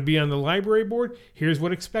 If you want to be on the library board, here's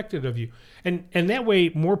what's expected of you. And that way,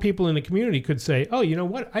 more people in the community could say, oh, you know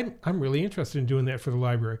what? I'm really interested in doing that for the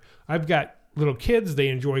library. I've got little kids. They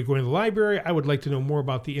enjoy going to the library. I would like to know more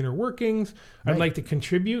about the inner workings. Right. I'd like to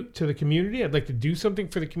contribute to the community. I'd like to do something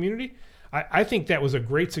for the community. I think that was a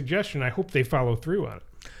great suggestion. I hope they follow through on it.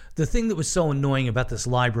 The thing that was so annoying about this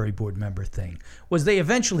library board member thing was they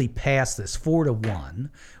eventually passed this 4-1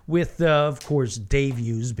 with, of course, Dave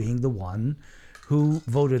Hughes being the one who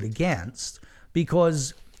voted against,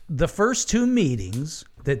 because the first two meetings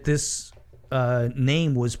that this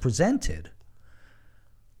name was presented,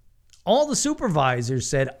 all the supervisors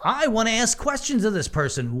said, I want to ask questions of this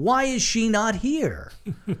person. Why is she not here?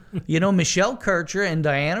 Michelle Kircher and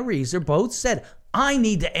Diana Reeser both said, I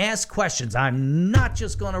need to ask questions. I'm not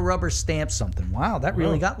just going to rubber stamp something. Wow, that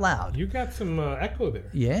really got loud. You got some echo there.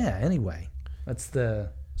 Yeah, anyway. That's the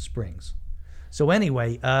Springs. So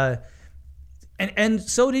anyway, and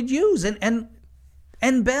so did Hughes and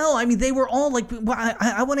Bell. I mean, they were all like, well,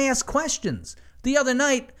 I want to ask questions. The other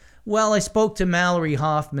night, well, I spoke to Mallory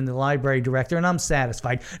Hoffman, the library director, and I'm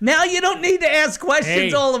satisfied. Now you don't need to ask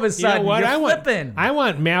questions all of a sudden. You know what? You're flipping. I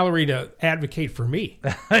want Mallory to advocate for me.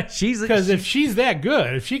 Because if she's that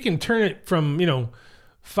good, if she can turn it from 5-0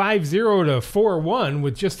 to 4-1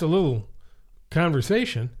 with just a little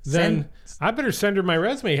conversation, then I better send her my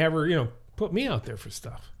resume, have her put me out there for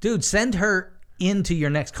stuff. Dude, send her into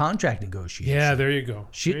your next contract negotiation. Yeah, there you go.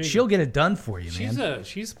 She'll get it done for you, man.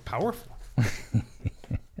 She's powerful.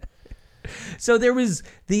 So there was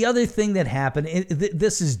the other thing that happened.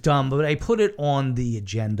 This is dumb, but I put it on the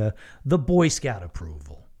agenda. The Boy Scout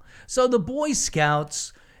approval. So the Boy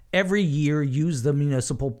Scouts every year use the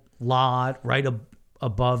municipal lot right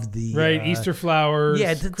above the Easter flowers,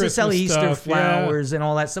 to sell Easter flowers and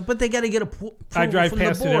all that stuff. But they got to get approval I drive from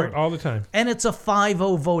past the board it all the time, and it's a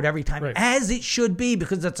 5-0 vote every time, as it should be,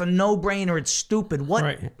 because it's a no-brainer. It's stupid.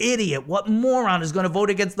 What idiot? What moron is going to vote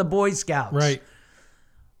against the Boy Scouts? Right.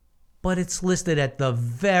 But it's listed at the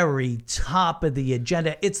very top of the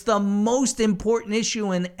agenda. It's the most important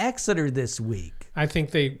issue in Exeter this week. I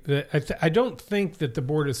think I don't think that the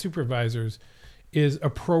Board of Supervisors is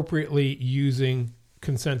appropriately using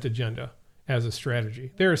consent agenda as a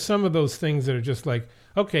strategy. There are some of those things that are just like,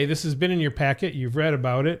 okay, this has been in your packet, you've read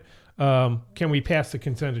about it. Can we pass the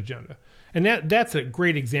consent agenda? And that's a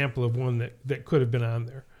great example of one that could have been on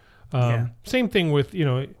there. Same thing with,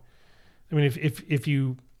 if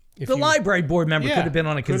you library board member could have been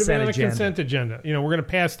on a consent agenda. We're going to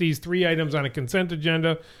pass these 3 items on a consent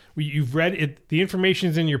agenda. You've read it. The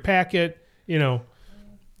information's in your packet,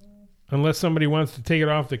 unless somebody wants to take it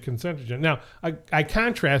off the consent agenda. Now, I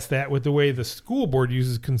contrast that with the way the school board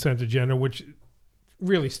uses consent agenda, which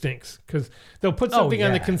really stinks, because they'll put something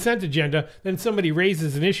on the consent agenda, then somebody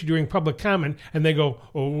raises an issue during public comment, and they go,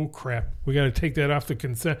 oh, crap, we got to take that off the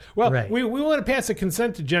consent. Well, we want to pass a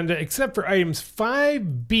consent agenda except for items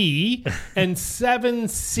 5B and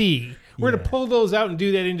 7C. We're going to pull those out and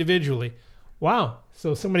do that individually. Wow,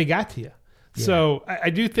 so somebody got to you. Yeah. So I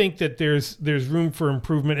do think that there's room for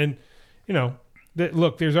improvement, and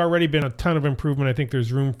look, there's already been a ton of improvement. I think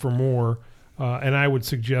there's room for more, and I would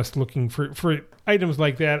suggest looking for items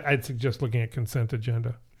like that. I'd suggest looking at consent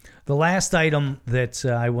agenda. The last item that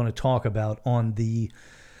I want to talk about on the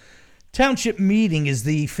township meeting is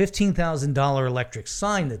the $15,000 electric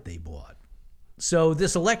sign that they bought. So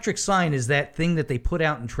this electric sign is that thing that they put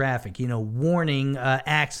out in traffic, warning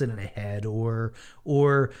accident ahead, or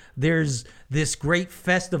there's this great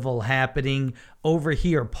festival happening over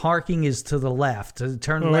here. Parking is to the left.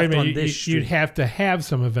 Turn left on this street. You'd have to have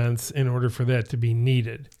some events in order for that to be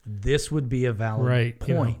needed. This would be a valid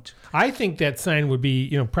point. I think that sign would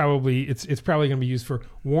be, probably it's probably going to be used for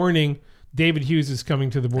warning. David Hughes is coming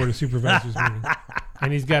to the Board of Supervisors meeting,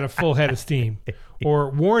 and he's got a full head of steam. Or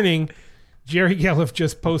warning. Jerry Gelliff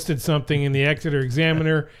just posted something in the Exeter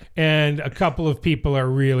Examiner, and a couple of people are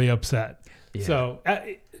really upset. Yeah. So,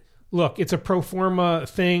 look, it's a pro forma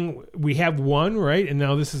thing. We have one, right? And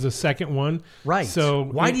now this is a second one. Right. So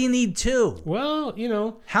why do you need 2? Well,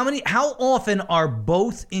 How often are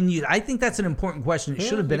both in use? I think that's an important question. It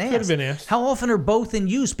should have been asked. Could have been asked. How often are both in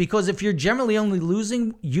use? Because if you're generally only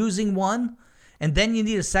using one, and then you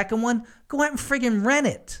need a second one, go out and friggin' rent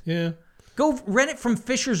it. Yeah. Go rent it from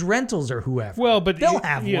Fisher's Rentals or whoever. Well, but they'll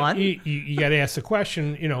have one. You got to ask the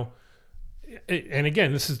question, and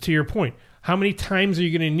again, this is to your point. How many times are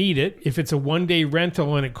you going to need it? If it's a one-day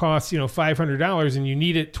rental and it costs, $500 and you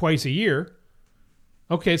need it twice a year,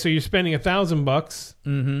 okay, so you're spending $1,000.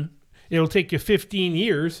 Mm-hmm. It'll take you 15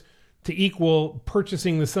 years to equal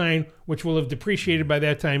purchasing the sign, which will have depreciated by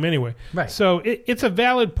that time anyway. Right. So it's a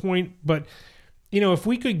valid point, but if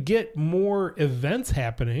we could get more events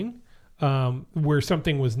happening where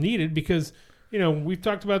something was needed, because we've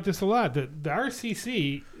talked about this a lot. The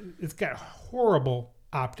RCC, it's got horrible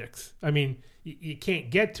optics. I mean, you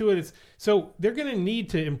can't get to it. So they're going to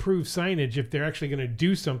need to improve signage if they're actually going to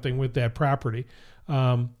do something with that property.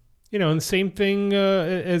 And the same thing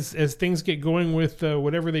as things get going with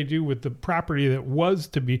whatever they do with the property that was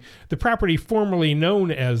to be the property formerly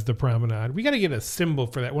known as the Promenade. We got to get a symbol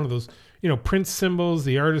for that. One of those, Prince symbols,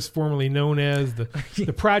 the artist formerly known as the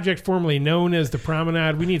project formerly known as the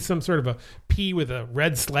Promenade. We need some sort of a P with a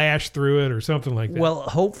red slash through it or something like that. Well,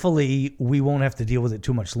 hopefully we won't have to deal with it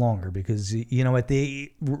too much longer, because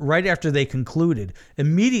right after they concluded,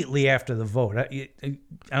 immediately after the vote, I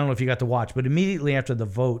don't know if you got to watch, but immediately after the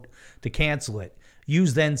vote to cancel it,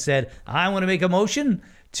 Hughes then said, "I want to make a motion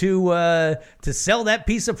to sell that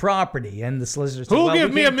piece of property," and the solicitor said, "Who'll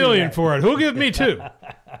give me $1 million for it? Who'll give me 2?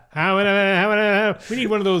 How? We need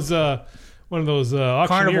one of those auctioneers.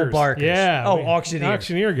 Carnival barkers. Yeah. Oh,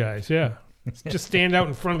 auctioneer guys. Yeah. Just stand out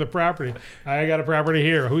in front of the property. I got a property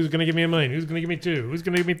here. Who's going to give me $1 million? Who's going to give me 2? Who's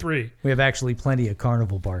going to give me 3? We have actually plenty of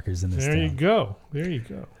carnival barkers in this town. There you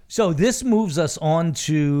go. So this moves us on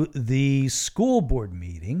to the school board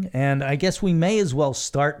meeting, and I guess we may as well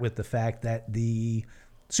start with the fact that the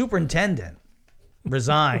superintendent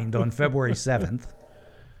resigned on February 7th,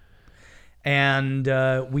 and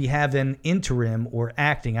we have an interim or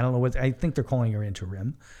acting, I don't know what, I think they're calling her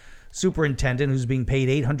interim, superintendent who's being paid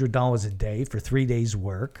 $800 a day for 3 days'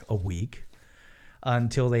 work a week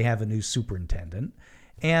until they have a new superintendent.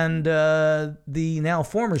 And the now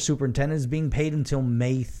former superintendent is being paid until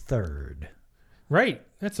May 3rd. Right.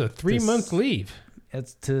 That's a 3-month leave.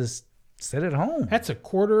 It's to sit at home. That's a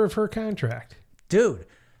quarter of her contract. Dude,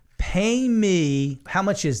 pay me. How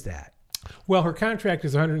much is that? Well, her contract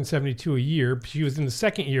is $172 a year. She was in the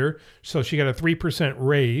second year, so she got a 3%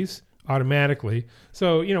 raise automatically.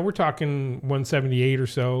 So, we're talking $178 or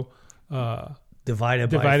so.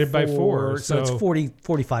 Divided by 4. So it's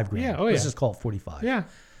 45 grand. Yeah, Let's just call it 45. Yeah.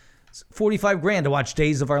 It's 45 grand to watch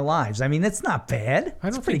Days of Our Lives. I mean, it's not bad. I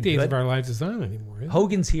don't think Days of Our Lives is on anymore. Is it?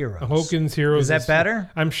 Hogan's Heroes. Hogan's Heroes. Is that better?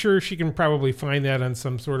 I'm sure she can probably find that on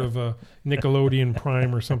some sort of a Nickelodeon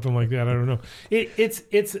Prime or something like that. I don't know.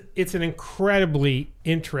 It's an incredibly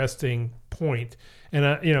interesting point, and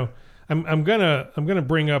I'm gonna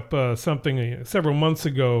bring up something several months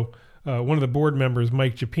ago. One of the board members,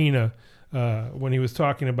 Mike Japina, when he was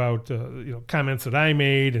talking about comments that I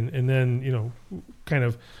made, and then kind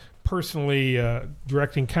of personally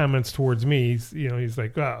directing comments towards me. He's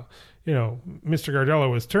like, Mr.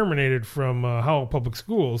 Gardello was terminated from Howell Public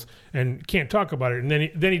Schools and can't talk about it. And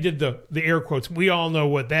then he did the air quotes. We all know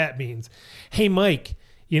what that means. Hey, Mike,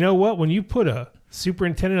 you know what? When you put a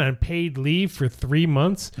superintendent on paid leave for 3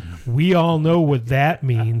 months, we all know what that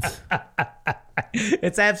means.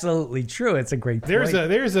 It's absolutely true. It's a great point.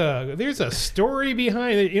 There's a story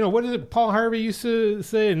behind it. What is it Paul Harvey used to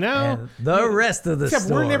say? Now and the rest of the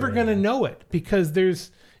story. We're never going to know it because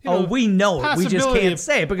there's we know it. We just can't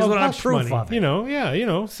say it because we don't have proof of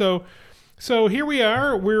it. So here we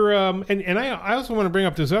are. We're and I also want to bring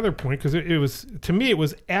up this other point because it was, to me, it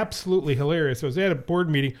was absolutely hilarious. I was at a board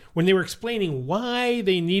meeting when they were explaining why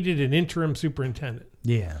they needed an interim superintendent.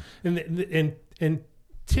 Yeah. And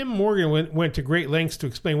Tim Morgan went to great lengths to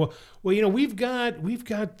explain. Well, we've got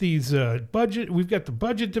these budget. We've got the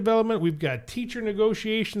budget development. We've got teacher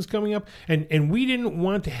negotiations coming up, and we didn't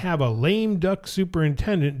want to have a lame duck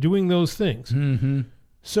superintendent doing those things. Mm-hmm.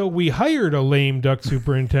 So we hired a lame duck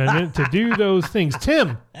superintendent to do those things.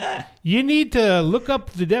 Tim, you need to look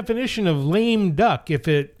up the definition of lame duck. If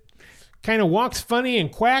it kind of walks funny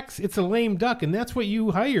and quacks, it's a lame duck, and that's what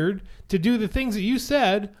you hired to do the things that you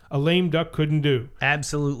said a lame duck couldn't do.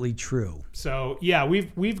 Absolutely true. So yeah,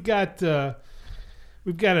 we've got a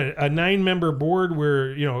 9-member board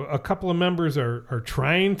where a couple of members are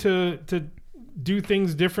trying to do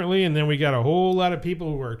things differently, and then we got a whole lot of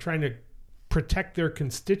people who are trying to protect their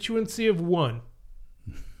constituency of one.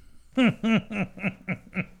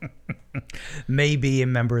 Maybe a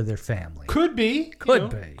member of their family. Could be.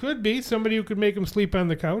 Could be somebody who could make them sleep on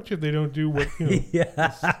the couch if they don't do what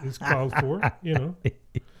is called for.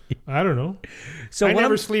 I don't know. So I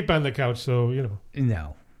never sleep on the couch, so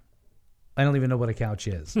No, I don't even know what a couch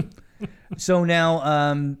is. So now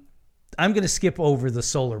I'm going to skip over the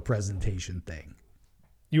solar presentation thing.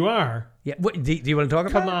 You are? Yeah. What, do you want to talk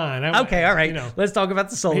about it? Come on. Okay, all right. Let's talk about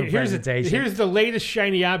the solar presentation. Here's the latest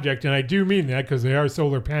shiny object, and I do mean that because they are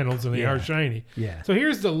solar panels and they are shiny. Yeah. So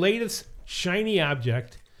here's the latest shiny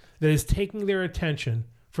object that is taking their attention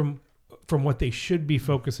from what they should be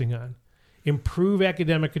focusing on. Improve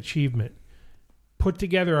academic achievement. Put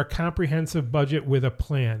together a comprehensive budget with a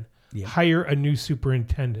plan. Yeah. Hire a new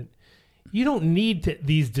superintendent. You don't need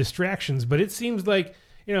these distractions, but it seems like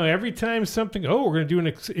every time something, we're going to do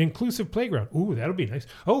an inclusive playground. Ooh, that'll be nice.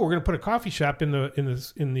 Oh, we're going to put a coffee shop in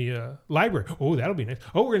the library. Oh, that'll be nice.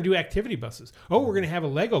 Oh, we're going to do activity buses. Oh, we're going to have a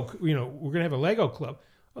Lego. We're going to have a Lego club.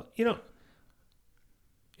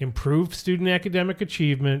 Improve student academic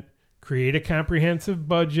achievement, create a comprehensive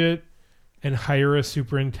budget, and hire a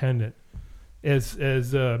superintendent. As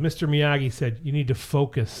Mr. Miyagi said, you need to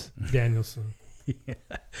focus, Danielson.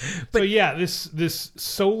 Yeah. This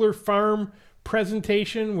solar farm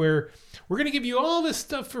presentation where we're going to give you all this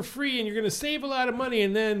stuff for free and you're going to save a lot of money,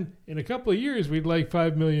 and then in a couple of years we'd like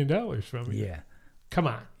 $5 million from you. Yeah. Come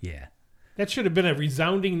on. Yeah. That should have been a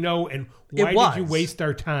resounding no, and why did you waste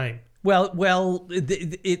our time? Well,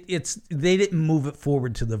 they didn't move it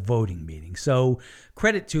forward to the voting meeting, so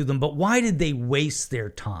credit to them, but why did they waste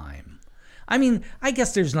their time? I mean, I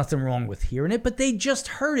guess there's nothing wrong with hearing it, but they just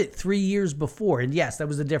heard it 3 years before. And yes, that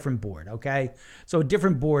was a different board, okay? So a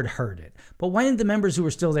different board heard it. But why didn't the members who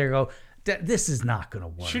were still there go, this is not going to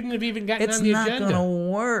work? Shouldn't have even gotten on the agenda. It's not going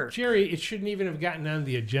to work. Jerry, it shouldn't even have gotten on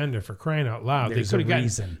the agenda, for crying out loud. There's a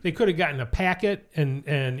reason. They could have gotten a packet, and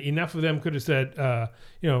enough of them could have said,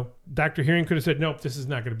 Dr. Hearing could have said, nope, this is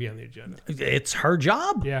not going to be on the agenda. It's her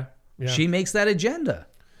job. Yeah. She makes that agenda,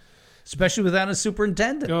 especially without a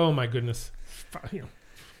superintendent. Oh, my goodness.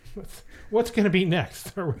 what's going to be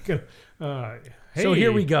next? Are we going to... So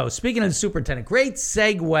here we go. Speaking of the superintendent, great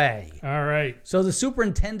segue. All right. So the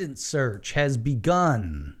superintendent search has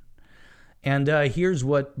begun. And here's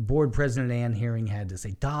what Board President Ann Herring had to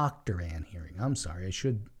say. Dr. Ann Herring. I'm sorry. I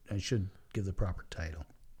should give the proper title.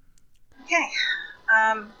 Okay.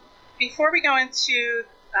 Before we go into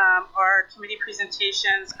our committee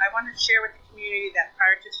presentations, I want to share with the community that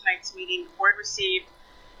prior to tonight's meeting, the board received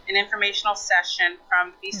an informational session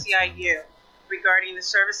from BCIU regarding the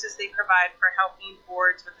services they provide for helping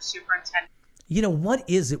boards with the superintendent. You know, what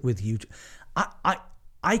is it with YouTube?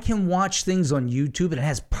 I can watch things on YouTube and it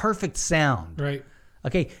has perfect sound. Right.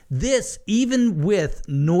 Okay, this, even with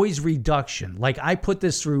noise reduction, like I put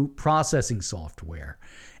this through processing software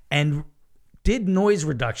and did noise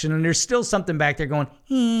reduction, and there's still something back there going,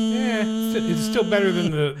 yeah, it's still better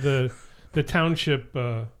than the township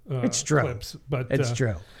it's true. clips. But it's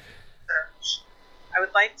true. I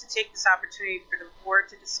would like to take this opportunity for the board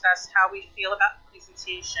to discuss how we feel about the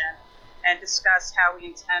presentation and discuss how we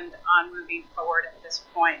intend on moving forward at this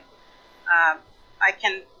point. I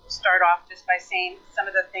can start off just by saying some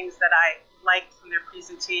of the things that I liked from their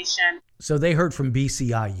presentation. So they heard from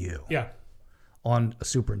BCIU. Yeah. On a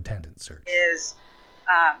superintendent search. Is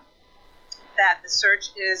that the search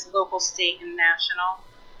is local, state, and national.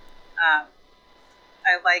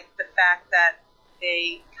 I like the fact that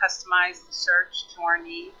they customize the search to our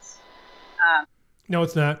needs. No,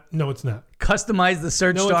 it's not. No, it's not. Customize the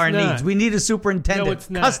search to our needs. We need a superintendent. No, it's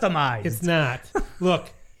not. Customized. It's not. Look,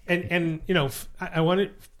 and you know, I want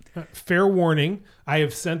it. Fair warning. I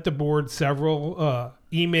have sent the board several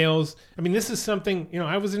emails. I mean, this is something, you know,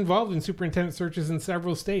 I was involved in superintendent searches in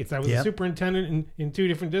several states. I was a superintendent in 2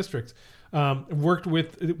 different districts. Worked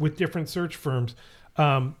with different search firms.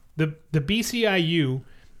 The BCIU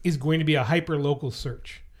is going to be a hyper-local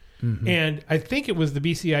search. Mm-hmm. And I think it was the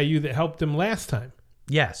BCIU that helped them last time.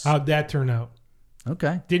 Yes. How'd that turn out?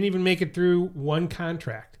 Okay. Didn't even make it through one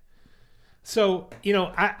contract. So, you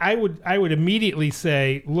know, I would immediately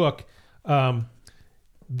say, look,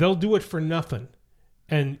 they'll do it for nothing,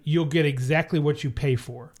 and you'll get exactly what you pay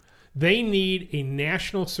for. They need a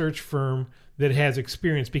national search firm that has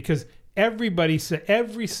experience, because every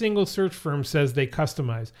single search firm says they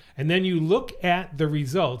customize. And then you look at the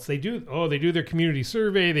results. They do their community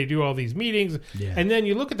survey, they do all these meetings, and then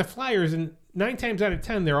you look at the flyers, and 9 times out of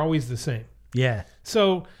 10, they're always the same. Yeah.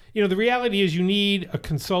 So, you know, the reality is you need a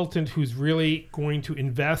consultant who's really going to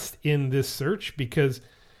invest in this search, because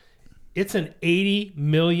it's an $80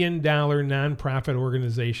 million nonprofit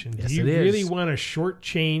organization. Yes, Do you it is. really want to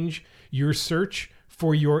shortchange your search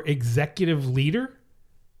for your executive leader?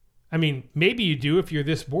 I mean, maybe you do if you're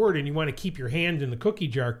this board and you want to keep your hand in the cookie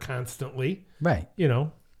jar constantly. Right. You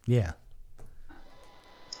know. Yeah.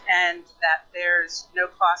 And that there's no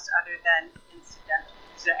cost other than incidental.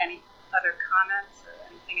 Is there any other comments or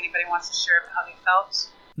anything anybody wants to share about how they felt?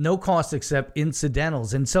 No cost except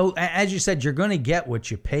incidentals. And so, as you said, you're going to get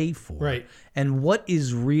what you pay for. Right. And what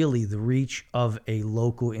is really the reach of a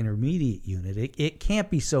local intermediate unit? It can't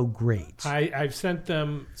be so great. I've sent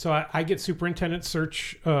them, so I get superintendent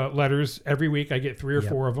search letters every week. I get 3 or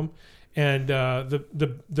 4 of them. And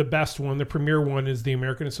the best one, the premier one, is the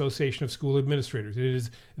American Association of School Administrators. It is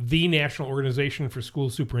the national organization for school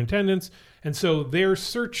superintendents. And so their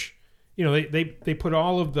search, you know, they put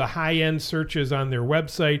all of the high-end searches on their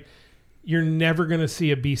website. You're never going to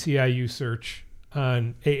see a BCIU search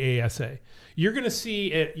on AASA. You're going to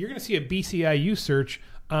see a BCIU search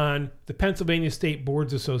on the Pennsylvania State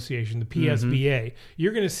Boards Association, the PSBA. Mm-hmm.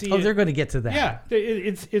 You're going to see they're going to get to that. Yeah,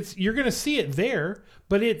 it's you're going to see it there,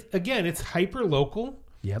 but it's hyper local.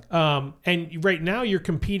 Yep. And right now you're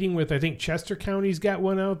competing with, I think Chester County's got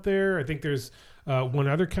one out there. I think there's one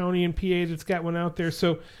other county in PA that's got one out there.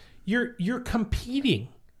 So you're competing,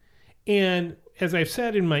 and as I've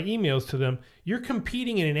said in my emails to them, you're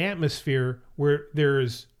competing in an atmosphere where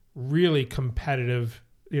there's really competitive,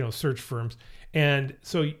 you know, search firms. And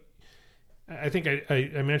so I think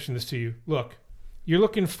I mentioned this to you. Look, you're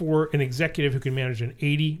looking for an executive who can manage an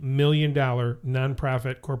 $80 million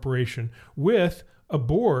nonprofit corporation with a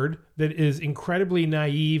board that is incredibly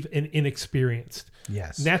naive and inexperienced.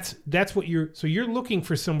 Yes. That's what you're looking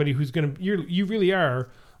for, somebody who's going to, you really are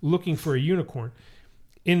looking for a unicorn.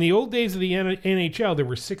 In the old days of the NHL, there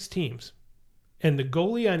were 6 teams, and the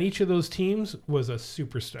goalie on each of those teams was a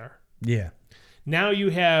superstar. Yeah. Now you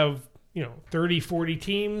have, you know, 30, 40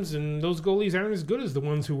 teams, and those goalies aren't as good as the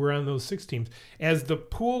ones who were on those 6 teams. As the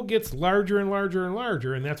pool gets larger and larger and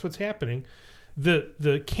larger, and that's what's happening,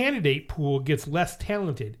 the candidate pool gets less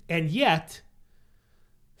talented, and yet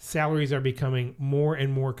salaries are becoming more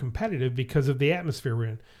and more competitive because of the atmosphere we're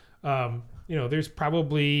in. There's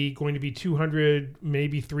probably going to be 200,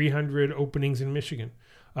 maybe 300 openings in Michigan.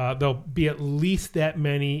 There'll be at least that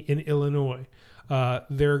many in Illinois.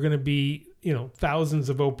 There are going to be, thousands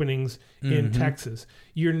of openings in Texas.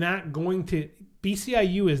 You're not going to,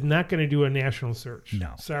 BCIU is not going to do a national search.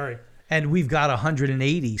 No. Sorry. And we've got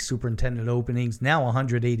 180 superintendent openings, now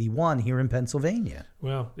 181 here in Pennsylvania.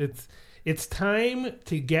 Well, it's time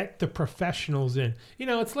to get the professionals in.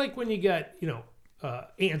 It's like when you got,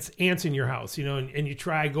 ants in your house, and you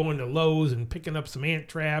try going to Lowe's and picking up some ant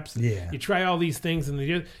traps. Yeah. You try all these things and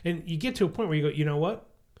you get to a point where you go, you know what?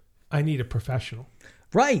 I need a professional.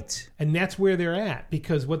 Right. And that's where they're at,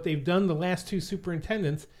 because what they've done the last two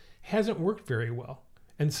superintendents hasn't worked very well.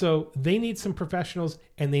 And so they need some professionals,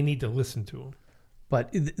 and they need to listen to them.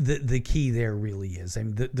 But the key there really is,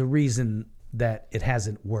 the reason that it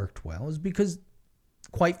hasn't worked well is because,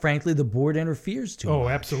 quite frankly, the board interferes too much. Oh,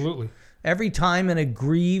 absolutely. Every time an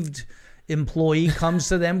aggrieved employee comes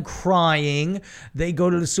to them crying, they go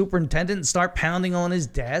to the superintendent and start pounding on his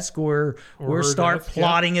desk or start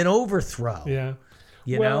plotting an overthrow. Yeah.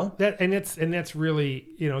 You know? That's really,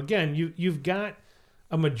 again, you've got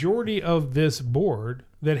a majority of this board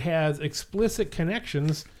that has explicit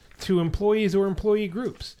connections to employees or employee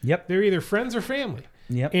groups. Yep. They're either friends or family.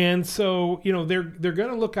 Yep. And so, they're going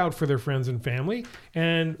to look out for their friends and family,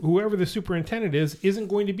 and whoever the superintendent isn't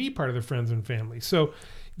going to be part of their friends and family. So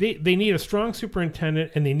they need a strong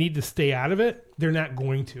superintendent, and they need to stay out of it. They're not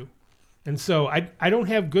going to. And so I don't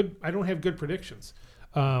have good predictions.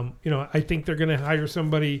 I think they're going to hire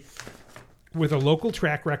somebody with a local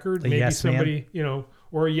track record, maybe somebody,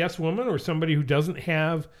 or a yes woman, or somebody who doesn't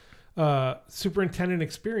have superintendent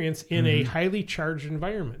experience in a highly charged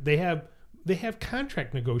environment. They have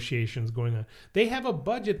contract negotiations going on. They have a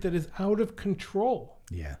budget that is out of control.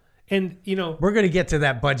 Yeah. And we're going to get to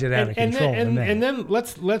that budget out of control. And then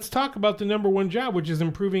let's talk about the number one job, which is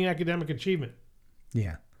improving academic achievement.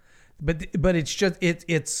 Yeah. But it's just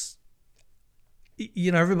it's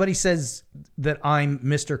everybody says that I'm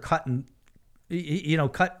Mr. Cutting.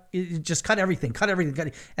 Cut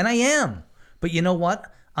everything. And I am. But you know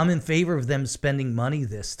what? I'm in favor of them spending money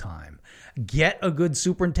this time. Get a good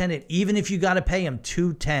superintendent, even if you got to pay them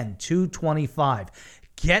 $210, $225.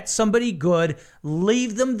 Get somebody good.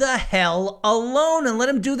 Leave them the hell alone and let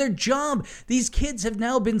them do their job. These kids have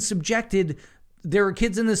now been subjected. There are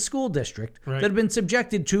kids in the school district that have been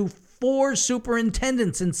subjected to 4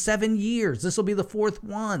 superintendents in 7 years. This will be the 4th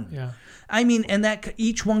one. Yeah. And that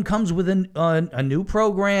each one comes with a new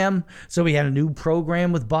program. So we had a new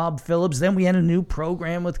program with Bob Phillips. Then we had a new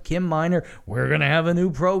program with Kim Miner. We're going to have a new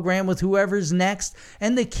program with whoever's next.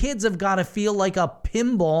 And the kids have got to feel like a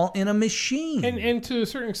pinball in a machine. And to a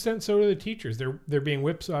certain extent, so do the teachers. They're being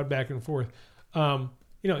whipsawed back and forth.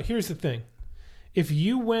 Here's the thing. If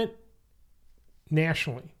you went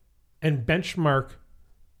nationally and benchmark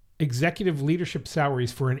executive leadership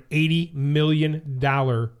salaries for an $80 million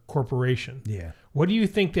corporation. Yeah. What do you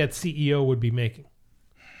think that CEO would be making?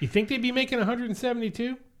 You think they'd be making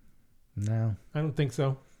 172? No. I don't think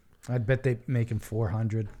so. I'd bet they'd make him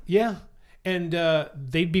 400. Yeah. And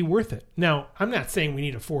they'd be worth it. Now, I'm not saying we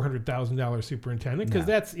need a $400,000 superintendent, because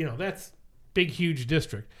that's big, huge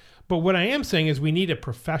district. But what I am saying is we need a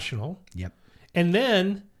professional. Yep. And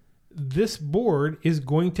then this board is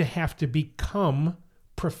going to have to become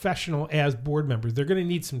professional as board members. They're going to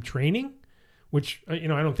need some training, which I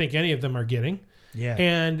don't think any of them are getting. Yeah.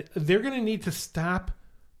 And they're going to need to stop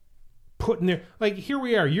putting their, like, here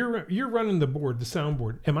we are. You're running the board, the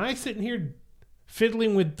soundboard. Am I sitting here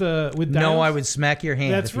fiddling with dials? No, I would smack your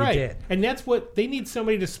hand. That's if right. You did. And that's what they need,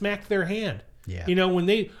 somebody to smack their hand. Yeah. When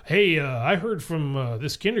they, I heard from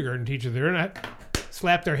this kindergarten teacher there, and I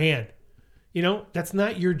slap their hand. That's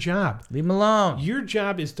not your job. Leave them alone. Your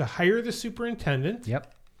job is to hire the superintendent. Yep.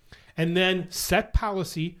 And then set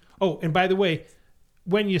policy. Oh, and by the way,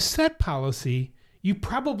 when you set policy, you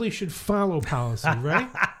probably should follow policy, right?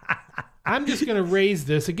 I'm just going to raise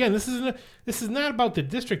this again. This is not about the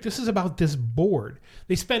district. This is about this board.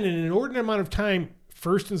 They spend an inordinate amount of time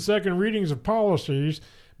first and second readings of policies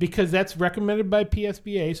because that's recommended by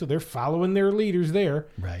PSBA, so they're following their leaders there.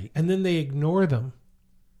 Right. And then they ignore them.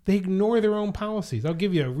 They ignore their own policies. I'll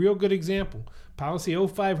give you a real good example. Policy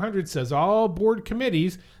 0500 says all board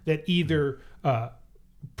committees that either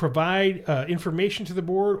provide information to the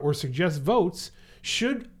board or suggest votes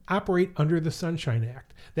should operate under the Sunshine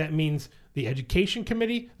Act. That means the Education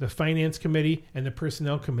Committee, the Finance Committee, and the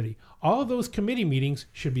Personnel Committee. All of those committee meetings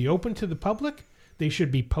should be open to the public. They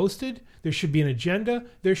should be posted. There should be an agenda.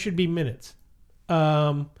 There should be minutes.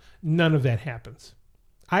 None of that happens.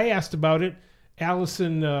 I asked about it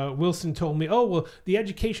Allison Wilson told me, oh, well, the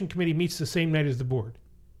education committee meets the same night as the board.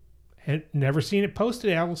 Had never seen it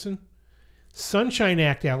posted, Allison. Sunshine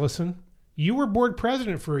Act, Allison. You were board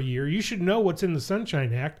president for a year. You should know what's in the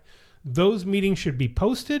Sunshine Act. Those meetings should be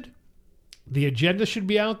posted. The agenda should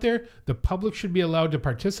be out there. The public should be allowed to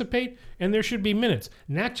participate. And there should be minutes,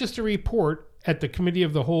 not just a report at the committee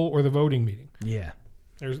of the whole or the voting meeting. Yeah.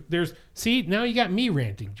 See, now you got me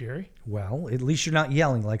ranting, Jerry. Well, at least you're not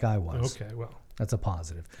yelling like I was. Okay, well. That's a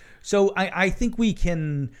positive. So I think we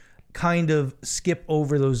can kind of skip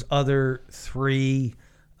over those other three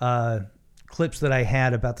clips that I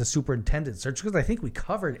had about the superintendent search because I think we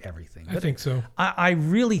covered everything. I think so. I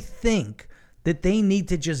really think that they need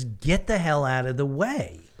to just get the hell out of the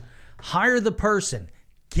way. Hire the person.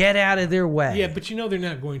 Get out of their way. Yeah, but they're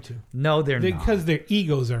not going to. No, they're not. Because their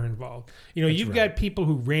egos are involved. You've got people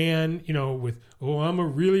who ran, with, I'm a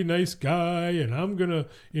really nice guy and I'm going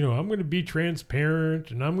to be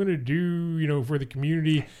transparent and I'm going to do, for the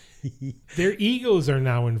community. Their egos are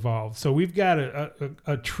now involved. So we've got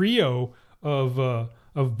a trio of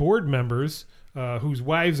board members whose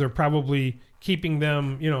wives are probably keeping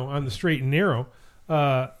them, on the straight and narrow.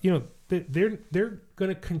 They're going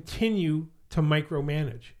to continue to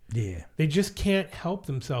micromanage. Yeah. They just can't help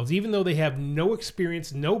themselves. Even though they have no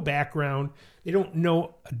experience, no background, they don't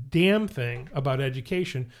know a damn thing about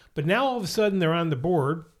education. But now all of a sudden they're on the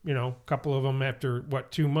board, a couple of them after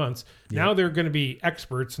 2 months. Yeah. Now they're going to be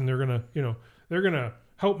experts and they're going to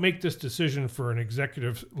help make this decision for an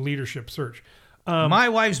executive leadership search. My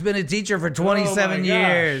wife's been a teacher for 27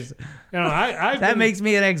 years. That makes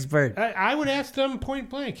me an expert. I would ask them point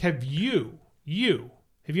blank, have you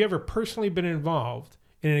ever personally been involved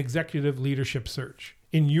in an executive leadership search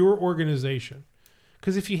in your organization?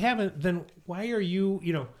 Because if you haven't, then why are you,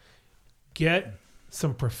 get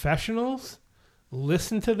some professionals,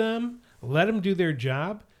 listen to them, let them do their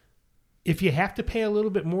job. If you have to pay a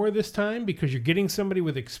little bit more this time because you're getting somebody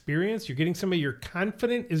with experience, you're getting somebody you're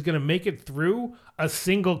confident is going to make it through a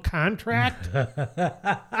single contract.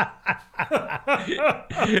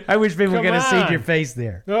 I wish people were going to see your face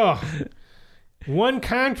there. Oh, one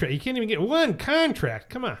contract. You can't even get one contract.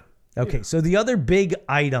 Come on. Okay, so the other big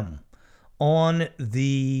item on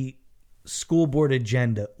the school board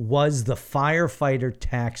agenda was the firefighter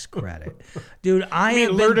tax credit. Dude, I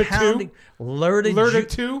have been pounding... Lerta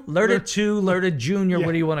 2? Lerta 2, Lerta Junior,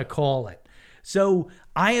 what do you want to call it? So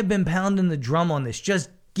I have been pounding the drum on this. Just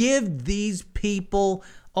give these people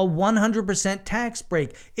a 100% tax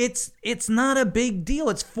break. It's not a big deal.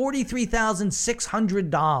 It's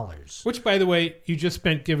 $43,600. Which, by the way, you just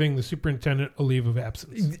spent giving the superintendent a leave of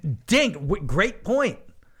absence. Ding! Great point.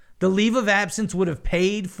 The leave of absence would have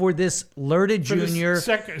paid for this Lerta Junior.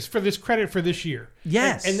 For this credit for this year.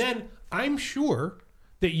 Yes. And then I'm sure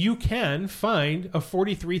that you can find a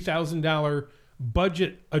 $43,000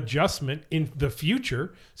 budget adjustment in the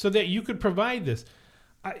future so that you could provide this.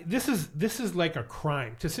 This is like a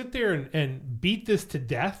crime to sit there and beat this to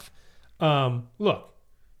death. Look,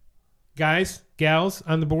 guys, gals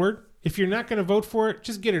on the board, if you're not going to vote for it,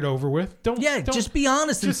 just get it over with. Don't just be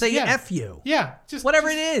honest and say F you. Yeah, whatever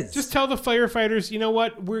it is. Just tell the firefighters, you know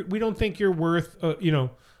what, we don't think you're worth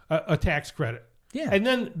a tax credit. Yeah, and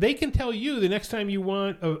then they can tell you the next time you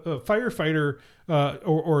want a firefighter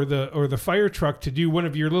or the fire truck to do one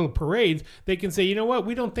of your little parades, they can say, you know what,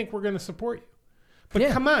 we don't think we're going to support you. But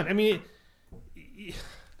come on, I mean...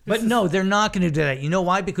 No, they're not going to do that. You know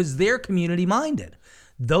why? Because they're community-minded.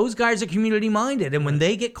 Those guys are community-minded, and when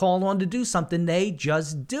they get called on to do something, they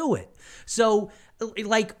just do it. So,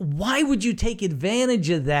 why would you take advantage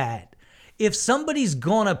of that? If somebody's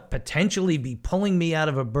going to potentially be pulling me out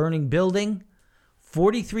of a burning building,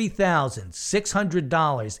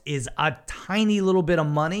 $43,600 is a tiny little bit of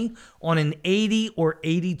money on an $80 or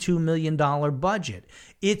 $82 million budget.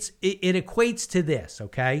 It equates to this,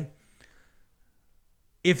 okay?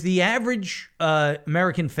 If the average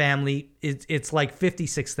American family, it's like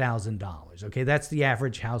 $56,000, okay? That's the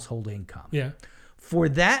average household income. Yeah. For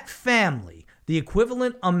that family, the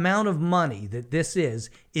equivalent amount of money that this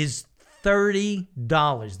is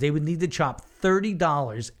 $30. They would need to chop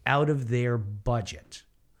 $30 out of their budget.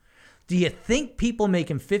 Do you think people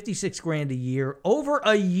making $56,000 a year over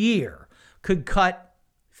a year could cut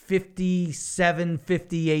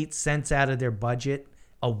 58 cents out of their budget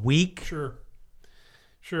a week? Sure.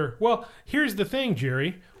 Well, here's the thing,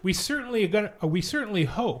 Jerry. We certainly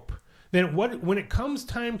hope that when it comes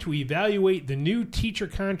time to evaluate the new teacher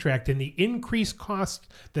contract and the increased cost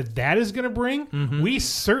that is going to bring, we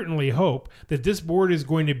certainly hope that this board is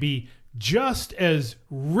going to be just as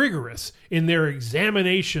rigorous in their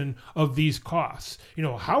examination of these costs.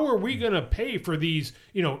 How are we going to pay for these,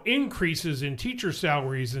 increases in teacher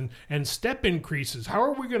salaries and step increases? How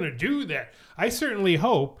are we going to do that? I certainly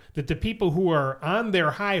hope that the people who are on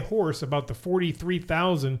their high horse about the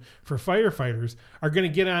 $43,000 for firefighters are going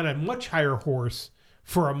to get on a much higher horse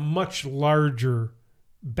for a much larger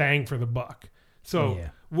bang for the buck. So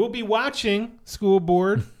we'll be watching, school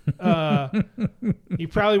board. You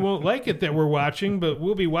probably won't like it that we're watching, but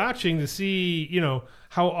we'll be watching to see,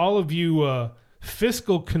 how all of you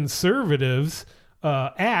fiscal conservatives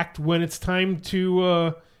act when it's time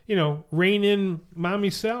to, rein in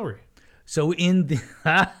mommy's salary. So in the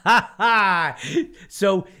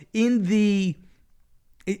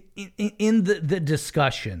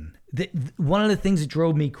discussion, one of the things that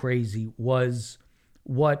drove me crazy was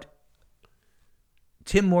what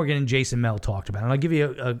Tim Morgan and Jason Mell talked about. And I'll give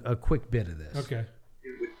you a quick bit of this. Okay.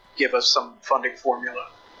 It would give us some funding formula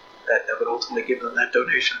that would ultimately give them that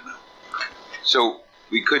donation amount. So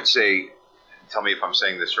we could say, tell me if I'm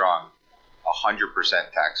saying this wrong,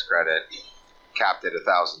 100% tax credit capped at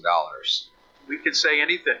 $1,000. We could say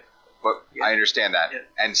anything. But I understand that.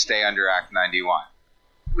 And stay under Act 91.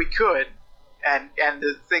 We could. And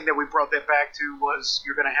the thing that we brought that back to was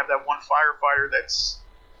you're going to have that one firefighter that's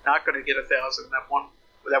not going to get $1,000.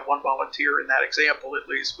 That one volunteer in that example, at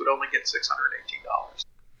least, would only get $618.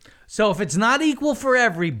 So if it's not equal for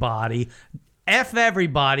everybody, F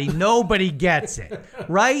everybody, nobody gets it,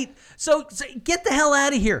 right? So get the hell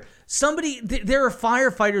out of here. There are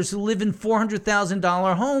firefighters who live in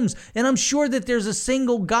 $400,000 homes, and I'm sure that there's a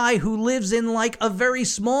single guy who lives in like a very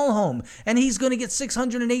small home, and he's going to get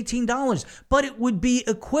 $618. But it would be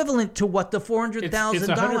equivalent to what the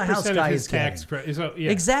 $400,000 house guy is tax getting. credit.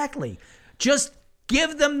 Exactly. Just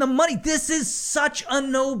give them the money. This is such a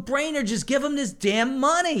no-brainer. Just give them this damn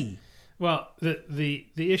money. Well, the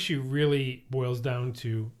issue really boils down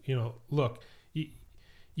to, look,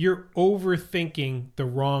 you're overthinking the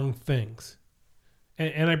wrong things.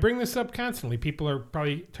 And I bring this up constantly. People are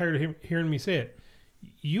probably tired of hearing me say it.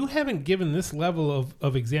 You haven't given this level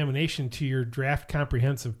of examination to your draft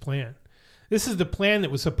comprehensive plan. This is the plan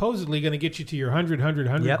that was supposedly going to get you to your 100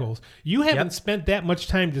 goals. You haven't spent that much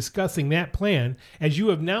time discussing that plan as you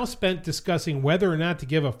have now spent discussing whether or not to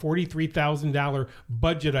give a $43,000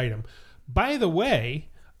 budget item. By the way,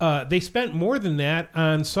 they spent more than that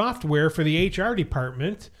on software for the HR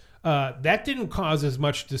department. That didn't cause as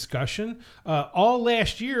much discussion. All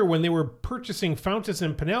last year, when they were purchasing Fountas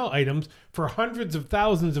and Pinnell items for hundreds of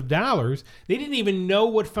thousands of dollars, they didn't even know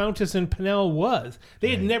what Fountas and Pinnell was.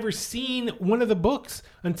 They had never seen one of the books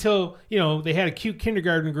until, they had a cute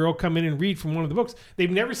kindergarten girl come in and read from one of the books. They've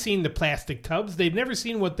never seen the plastic tubs. They've never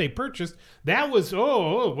seen what they purchased. That was,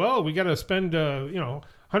 well, we got to spend,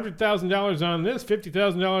 $100,000 on this,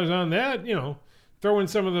 $50,000 on that, throw in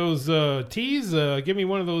some of those teas, give me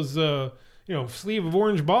one of those, sleeve of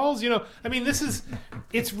orange balls,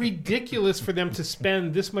 it's ridiculous for them to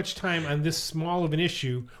spend this much time on this small of an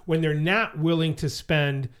issue when they're not willing to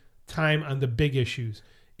spend time on the big issues.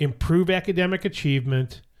 Improve academic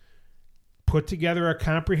achievement, put together a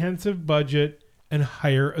comprehensive budget, and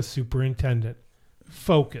hire a superintendent.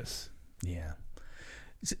 Focus. Yeah.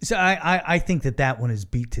 So I think that one is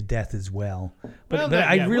beat to death as well. But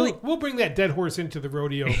we'll bring that dead horse into the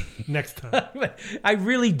rodeo next time. I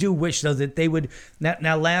really do wish though that they would.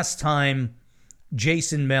 Now last time,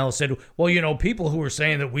 Jason Mell said, "Well, people who are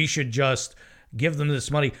saying that we should just give them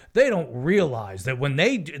this money, they don't realize that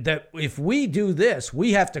that if we do this,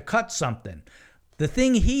 we have to cut something." The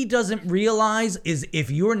thing he doesn't realize is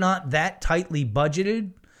if you're not that tightly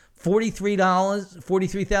budgeted,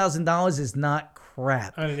 $43,000 is not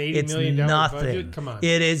crap. On an $80 million nothing. Budget? Come on.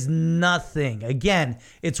 It is nothing. Again,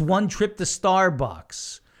 it's one trip to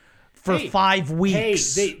Starbucks for 5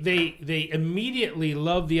 weeks. They immediately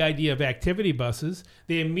love the idea of activity buses.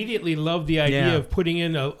 They immediately love the idea of putting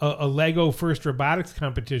in a Lego first robotics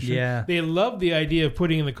competition. Yeah. They love the idea of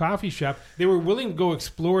putting in the coffee shop. They were willing to go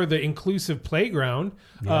explore the inclusive playground.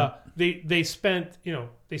 Yeah. They spent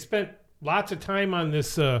lots of time on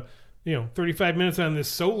this 35 minutes on this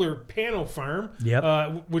solar panel farm,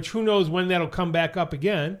 which who knows when that'll come back up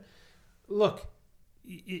again. Look,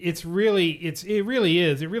 it really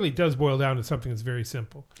does boil down to something that's very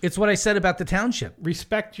simple. It's what I said about the township.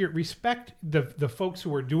 Respect the folks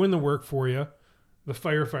who are doing the work for you, the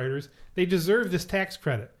firefighters. They deserve this tax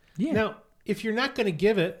credit. Yeah. Now, if you're not going to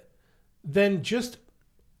give it, then just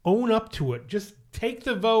own up to it. Just take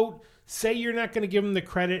the vote, say you're not going to give them the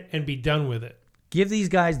credit, and be done with it. Give these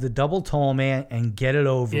guys the double tall man and get it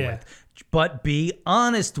over with. But be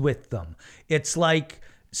honest with them. It's like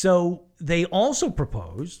So they also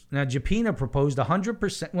proposed, now Japina proposed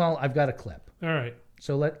 100%. Well, I've got a clip. All right.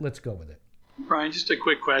 So let's go with it. Brian, just a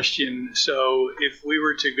quick question. So if we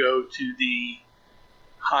were to go to the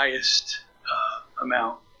highest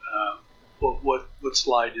amount, what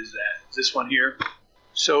slide is that? Is this one here?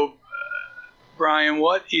 So, Brian,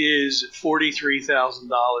 what is $43,000 in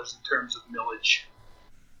terms of millage?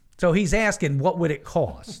 So he's asking, what would it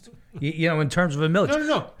cost? In terms of a millage.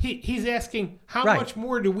 No. He's asking, how Right. much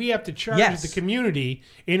more do we have to charge Yes. the community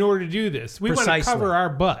in order to do this? We want to Precisely. cover our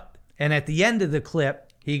butt. And at the end of the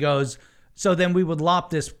clip, he goes, so then we would lop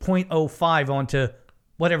this 0.05 onto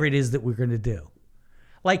whatever it is that we're going to do.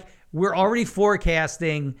 Like, we're already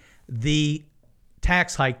forecasting the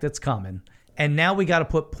tax hike that's coming. And now we got to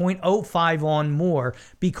put 0.05 on more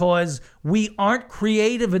because we aren't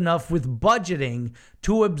creative enough with budgeting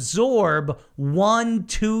to absorb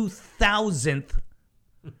 1/2000th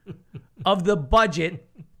of the budget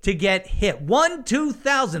to get hit.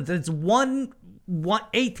 1/2000th. It's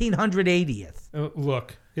 1/1880th.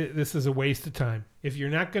 Look, this is a waste of time. If you're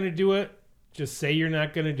not going to do it, just say you're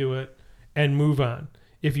not going to do it and move on.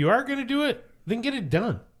 If you are going to do it, then get it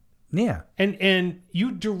done. Yeah. And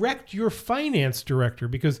you direct your finance director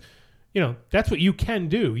because, that's what you can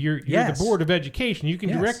do. You're Yes. the Board of Education. You can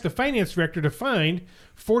Yes. direct the finance director to find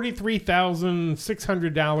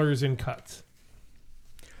 $43,600 in cuts.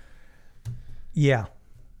 Yeah.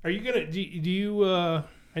 Are you going to, do you,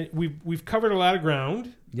 we've covered a lot of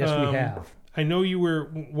ground. Yes, we have. I know you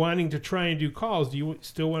were wanting to try and do calls. Do you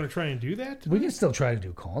still want to try and do that? We can still try to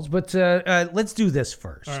do calls, but let's do this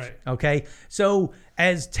first. All right. Okay. So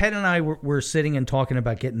as Ted and I were sitting and talking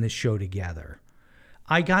about getting this show together,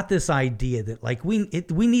 I got this idea that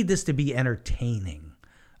we need this to be entertaining.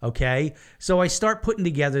 Okay. So I start putting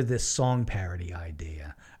together this song parody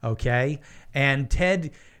idea. Okay. And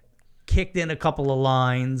Ted kicked in a couple of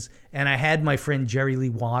lines, and I had my friend Jerry Lee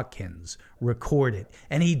Watkins record it,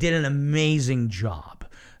 and he did an amazing job.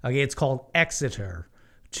 Okay, it's called Ex-e-ter,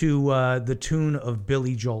 to the tune of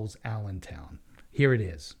Billy Joel's Allentown. Here it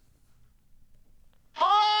is.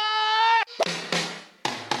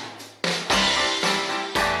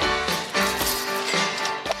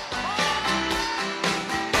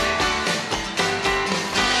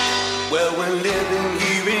 Well, we're living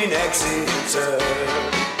here in Exeter,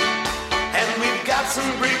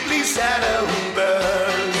 some briefly shadow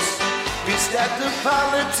burns. Pissed at the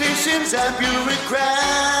politicians and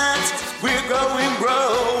bureaucrats. We're going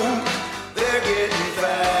broke, they're getting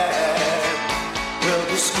fat. Well,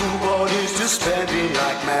 the school board is just spending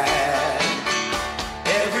like mad.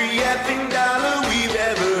 Every effing dollar we've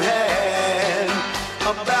ever had.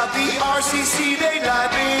 About the RCC, they lie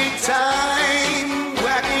big time.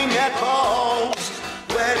 Whacking at balls,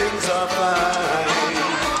 weddings are fine.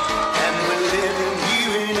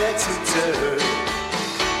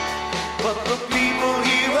 But the people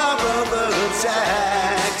here are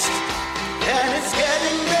overtaxed, and it's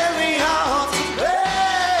getting very hard to pay.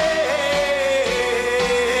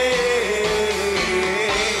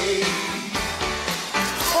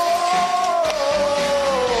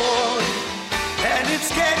 Oh, and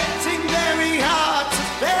it's getting very hard to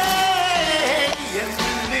pay. And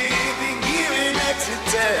we're living here in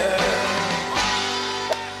Exeter.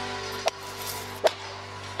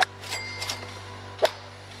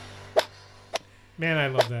 Man, I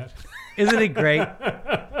love that. Isn't it great?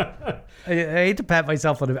 I hate to pat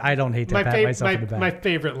myself on the back. I don't hate to pat myself on the back. My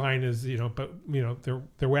favorite line is,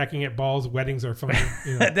 they're whacking at balls. Weddings are fun.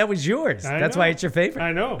 That was yours. That's why it's your favorite.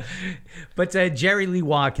 I know. But Jerry Lee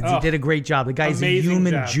Watkins, he did a great job. The guy's a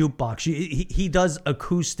human jukebox. He does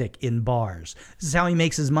acoustic in bars. This is how he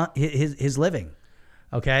makes his living.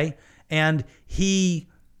 Okay? And you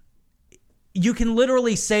can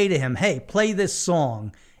literally say to him, hey, play this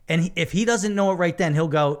song. And if he doesn't know it right then, he'll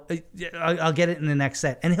go, I'll get it in the next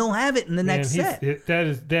set. And he'll have it in the next set. That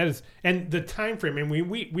is, and the time frame, and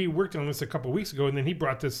we worked on this a couple of weeks ago, and then he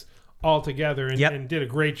brought this all together and did a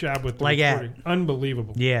great job with the recording.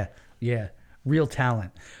 Unbelievable. Yeah. Real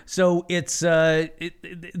talent. So it's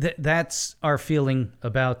that's our feeling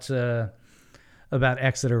about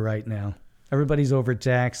Exeter right now. Everybody's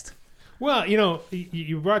overtaxed. Well,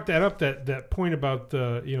 you brought that up, that point about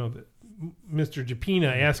Mr.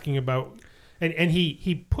 Japina asking about, and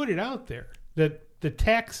he put it out there that the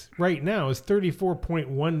tax right now is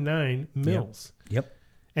 34.19 mils. Yep.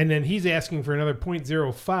 And then he's asking for another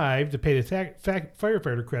 0.05 to pay the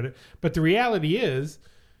firefighter credit. But the reality is,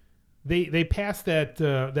 they passed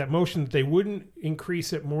that motion that they wouldn't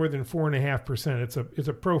increase it more than 4.5%. It's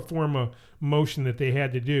a pro forma motion that they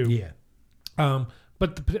had to do. Yeah.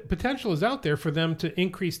 But the potential is out there for them to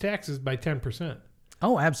increase taxes by 10%.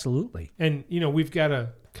 Oh, absolutely. And, we've got a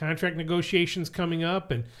contract negotiations coming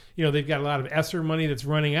up, and, they've got a lot of ESSER money that's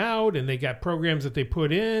running out, and they got programs that they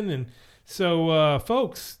put in. And so,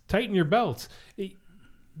 folks, tighten your belts.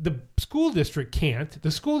 The school district can't. The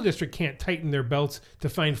school district can't tighten their belts to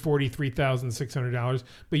find $43,600,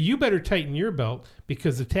 but you better tighten your belt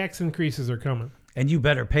because the tax increases are coming. And you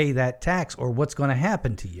better pay that tax or what's going to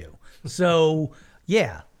happen to you. So,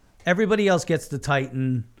 yeah, everybody else gets to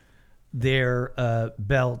tighten their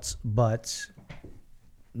belts, but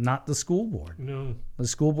not the school board. No. The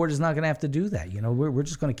school board is not going to have to do that. We're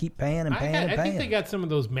just going to keep paying and paying and paying. I think they got some of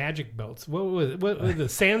those magic belts. What was it? What the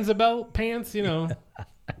Sansa belt pants,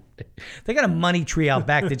 They got a money tree out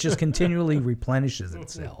back that just continually replenishes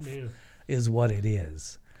itself, is what it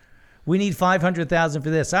is. We need $500,000 for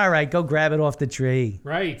this. All right, go grab it off the tree.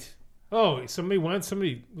 Right. Oh, a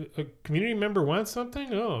community member wants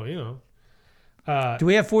something? Oh, do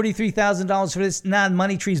we have $43,000 for this? Nah,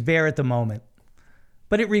 money tree's bare at the moment.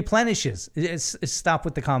 But it replenishes. It's stop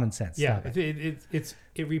with the common sense. Yeah, it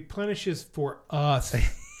replenishes for us,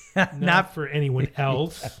 not for anyone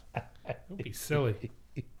else. Don't be silly.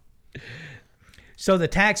 So the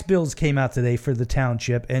tax bills came out today for the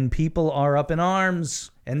township, and people are up in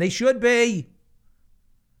arms, and they should be.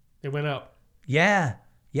 They went up. Yeah.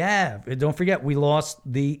 Don't forget, we lost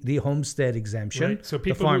the homestead exemption, right. So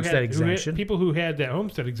the farmstead exemption. People who had that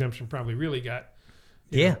homestead exemption probably really got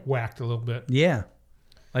whacked a little bit. Yeah.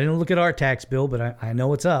 I didn't look at our tax bill, but I know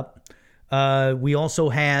what's up. We also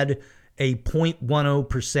had a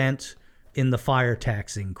 0.10% in the fire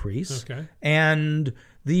tax increase. Okay. And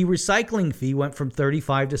the recycling fee went from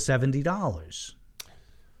 $35 to $70.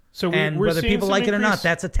 So we're whether people like it or not,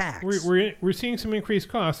 that's a tax. We're seeing some increased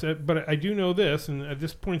costs, but I do know this, and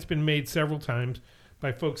this point's been made several times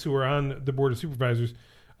by folks who are on the Board of Supervisors.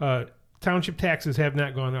 Township taxes have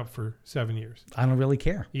not gone up for 7 years. I don't really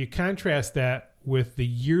care. You contrast that with the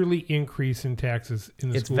yearly increase in taxes in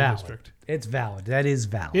the school district. It's valid. That is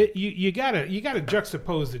valid. You gotta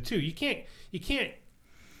juxtapose the two. You can't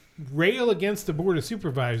rail against the Board of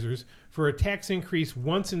Supervisors for a tax increase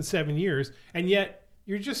once in 7 years, and yet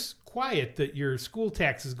you're just quiet that your school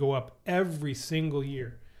taxes go up every single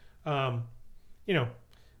year.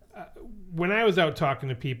 When I was out talking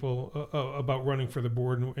to people about running for the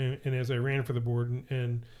board, and as I ran for the board,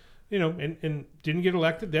 and didn't get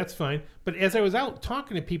elected, that's fine. But as I was out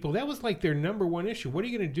talking to people, that was like their number one issue. What are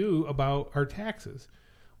you going to do about our taxes?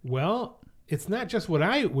 Well, it's not just what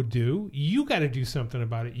I would do. You got to do something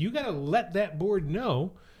about it. You got to let that board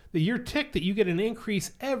know that you're ticked that you get an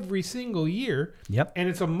increase every single year. Yep. And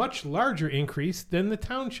it's a much larger increase than the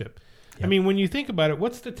township. Yep. I mean, when you think about it,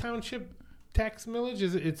 what's the township tax millage?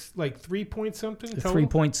 It's like 3 point something? 3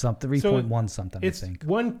 point something, 3.1 something, I think.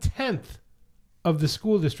 It's 1/10 of the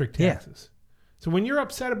school district taxes. Yeah. So when you're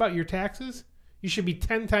upset about your taxes, you should be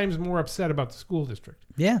 10 times more upset about the school district.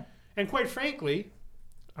 Yeah. And quite frankly,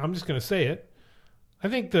 I'm just going to say it, I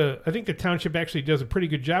think the township actually does a pretty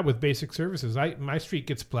good job with basic services. My street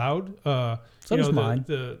gets plowed. So does mine.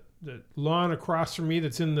 The lawn across from me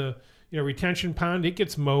that's in the retention pond, it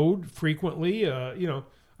gets mowed frequently.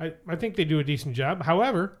 I think they do a decent job.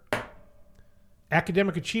 However,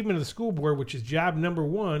 academic achievement of the school board, which is job number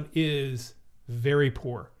one, is very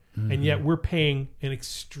poor. Mm-hmm. And yet we're paying an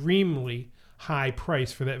extremely high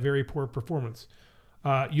price for that very poor performance.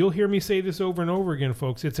 You'll hear me say this over and over again,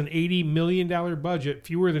 folks. It's an $80 million budget,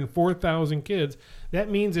 fewer than 4,000 kids. That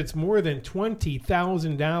means it's more than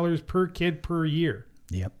 $20,000 per kid per year.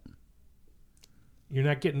 Yep. You're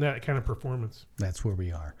not getting that kind of performance. That's where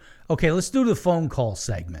we are. Okay, let's do the phone call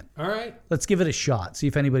segment. All right. Let's give it a shot. See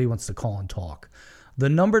if anybody wants to call and talk. The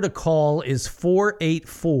number to call is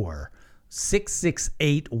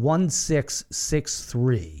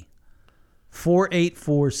 484-668-1663.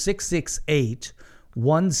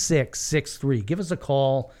 484-668-1663. Give us a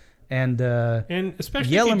call and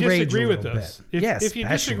especially yell if you and rage disagree a with little us. bit. If you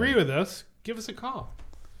disagree with us, give us a call.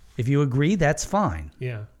 If you agree, that's fine.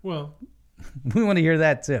 Yeah. Well, we want to hear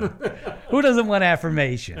that too. Who doesn't want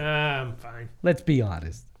affirmation? I'm fine. Let's be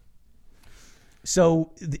honest.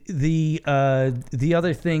 So the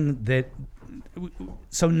other thing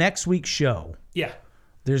so next week's show, yeah,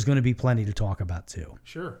 there's going to be plenty to talk about too.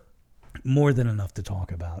 Sure. More than enough to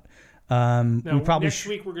talk about. Now, next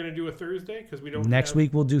week we're going to do a Thursday because we don't. Next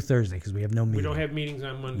week we'll do Thursday because we have no meeting. We don't have meetings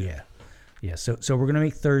on Monday. Yeah. So we're going to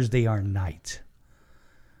make Thursday our night.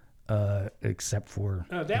 Except for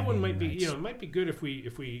that one might be it might be good if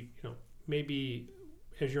we maybe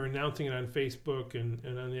as you're announcing it on Facebook and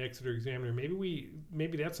on the Exeter Examiner,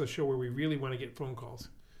 maybe that's a show where we really want to get phone calls.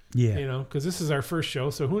 Yeah. You know, because this is our first show,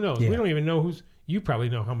 so who knows? Yeah. We don't even know you probably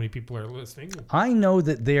know how many people are listening. I know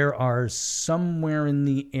that there are somewhere in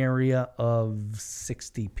the area of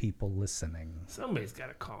 60 people listening. Somebody's got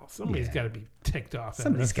to call. Somebody's got to be ticked off.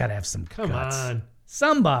 Somebody's got to have some Come guts. on.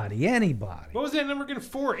 Somebody, anybody. What was that number again?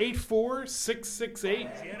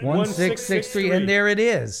 484-668-1663. And there it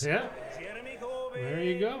is. Yeah. There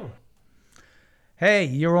you go. Hey,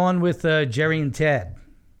 you're on with Jerry and Ted.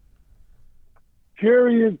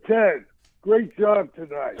 Jerry and Ted, great job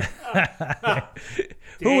tonight.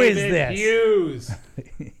 Who is this? Hughes.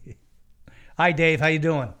 Hi, Dave. How you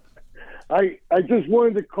doing? I just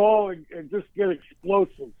wanted to call and just get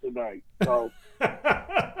explosive tonight. So,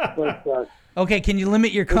 but, okay, can you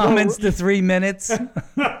limit your comments to 3 minutes?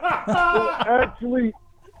 well, actually,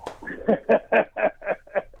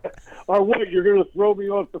 or what? You're going to throw me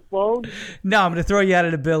off the phone? No, I'm going to throw you out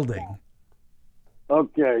of the building.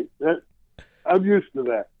 Okay, I'm used to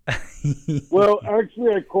that. Well,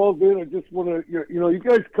 actually, I called in. I just want to, you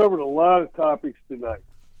guys covered a lot of topics tonight.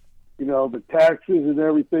 You know, the taxes and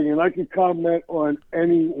everything, and I can comment on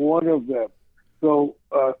any one of them. So,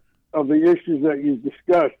 of the issues that you've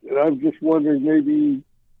discussed, and I'm just wondering, maybe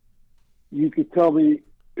you could tell me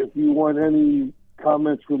if you want any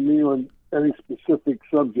comments from me on any specific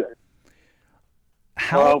subject.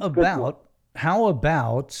 How about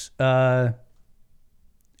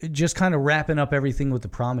just kind of wrapping up everything with the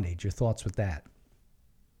promenade? Your thoughts with that?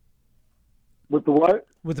 With the what?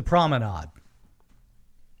 With the promenade.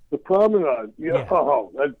 The promenade. Yeah.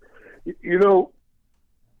 Oh,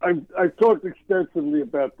 I've talked extensively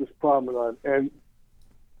about this promenade, and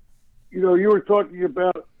you were talking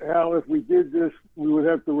about how if we did this, we would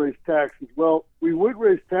have to raise taxes. Well, we would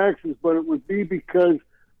raise taxes, but it would be because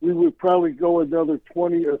we would probably go another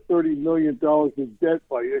 $20 or $30 million in debt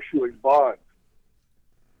by issuing bonds.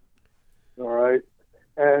 All right,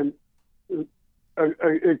 and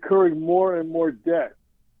incurring more and more debt.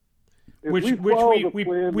 Which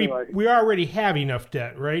we already have enough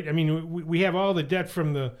debt, right? I mean, we have all the debt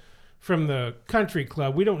from the country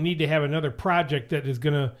club. We don't need to have another project that is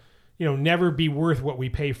going to, never be worth what we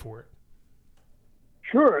pay for it.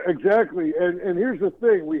 Sure, exactly. And here's the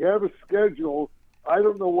thing: we have a schedule. I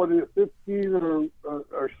don't know what it is, 15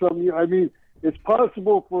 or some. I mean, it's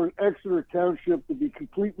possible for Exeter Township to be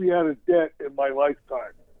completely out of debt in my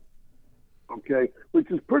lifetime. Okay,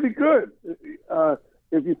 which is pretty good.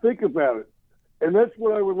 If you think about it. And that's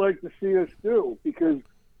what I would like to see us do, because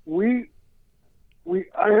I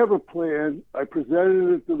have a plan. I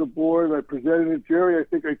presented it to the board. I presented it, Jerry. I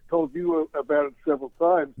think I told you about it several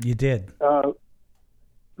times. You did.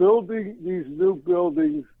 Building these new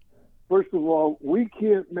buildings, first of all, we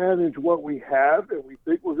can't manage what we have, and we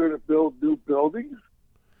think we're going to build new buildings.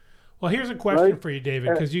 Well, here's a question for you,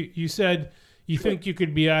 David, because you said you think you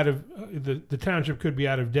could be out of, the township could be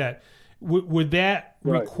out of debt. Would that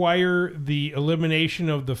require the elimination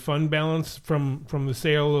of the fund balance from the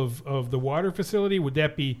sale of the water facility? Would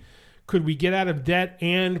that be, could we get out of debt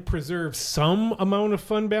and preserve some amount of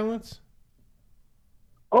fund balance?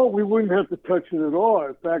 Oh, we wouldn't have to touch it at all.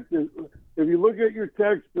 In fact, if you look at your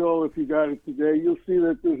tax bill, if you got it today, you'll see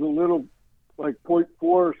that there's a little, like 0.4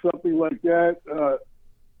 or something like that,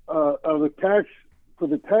 of the tax, for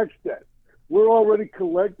the tax debt. We're already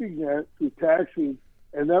collecting that through taxes,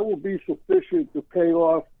 and that will be sufficient to pay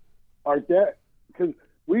off our debt. Because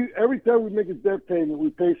every time we make a debt payment, we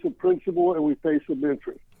pay some principal and we pay some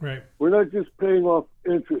interest. Right. We're not just paying off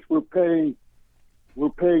interest; we're paying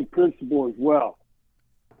principal as well,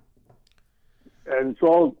 and it's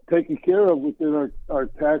all taken care of within our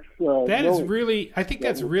tax. That is really, I think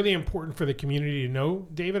that's really important for the community to know,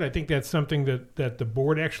 David. I think that's something that the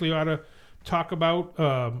board actually ought to talk about.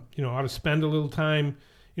 Ought to spend a little time.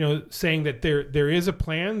 Saying that there is a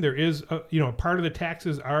plan, there is part of the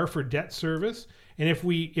taxes are for debt service, and if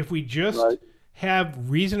we just have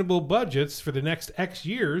reasonable budgets for the next X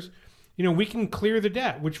years, we can clear the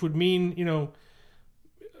debt, which would mean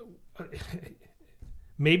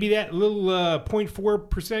maybe that little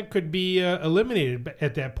 0.4% could be eliminated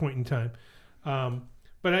at that point in time.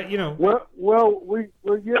 We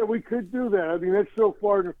could do that. I mean, that's so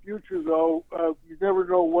far in the future, though. You never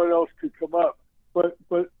know what else could come up. But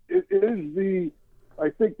it is I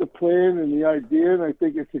think the plan and the idea, and I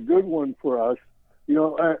think it's a good one for us.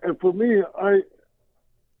 And for me,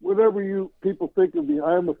 whatever you people think of me,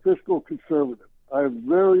 I am a fiscal conservative. I am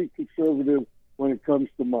very conservative when it comes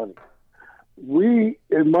to money.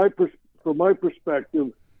 From my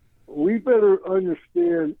perspective, we better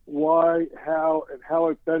understand why, how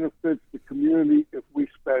it benefits the community if we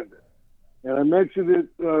spend it. And I mentioned it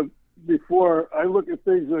before. I look at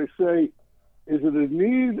things and I say, is it a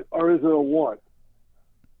need or is it a want?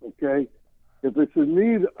 Okay? If it's a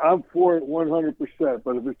need, I'm for it 100%.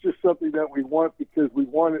 But if it's just something that we want because we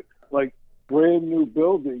want it like brand new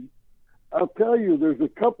building, I'll tell you, there's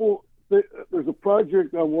a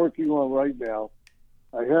project I'm working on right now.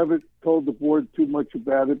 I haven't told the board too much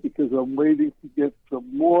about it because I'm waiting to get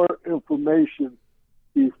some more information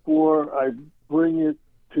before I bring it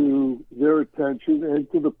to their attention and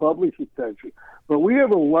to the public's attention. But we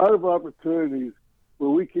have a lot of opportunities where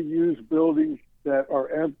we can use buildings that are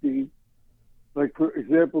empty. Like, for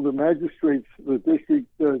example, the district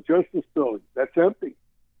justice building, that's empty.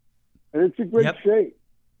 And it's a great shape.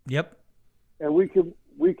 Yep. And we can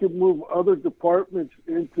move other departments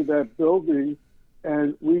into that building,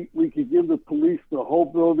 and we could give the police the whole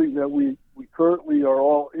building that we currently are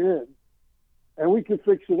all in, and we can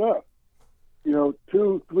fix it up. You know,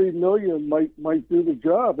 $2-3 million might do the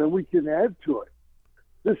job, and we can add to it.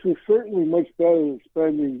 This is certainly much better than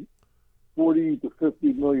spending $40 to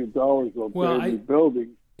 $50 million on brand new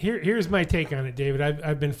buildings. Here's my take on it, David.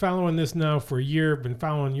 I've been following this now for a year. I've been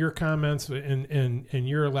following your comments in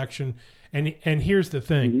your election, and here's the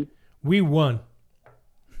thing: we won,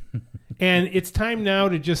 and it's time now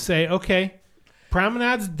to just say, okay,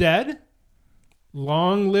 Promenade's dead.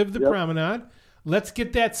 Long live the Promenade. Let's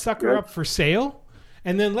get that sucker up for sale,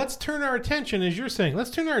 and then let's turn our attention, as you're saying, let's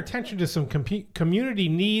turn our attention to some community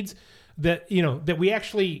needs that that we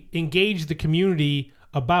actually engage the community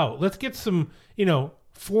about. Let's get some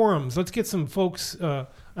forums. Let's get some folks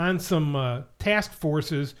on some task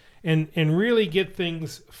forces and really get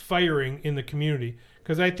things firing in the community,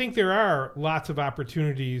 because I think there are lots of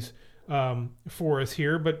opportunities for us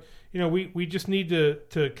here, but we just need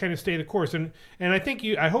to kind of stay the course. And I think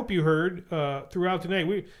I hope you heard throughout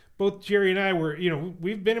tonight, both Jerry and I were,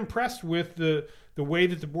 we've been impressed with the way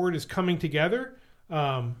that the board is coming together.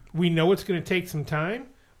 We know it's going to take some time,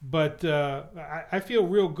 but I feel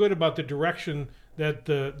real good about the direction that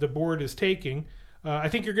the board is taking. I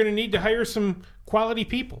think you're going to need to hire some quality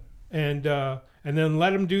people and then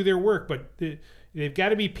let them do their work. But they've got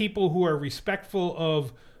to be people who are respectful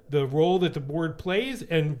of the role that the board plays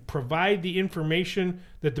and provide the information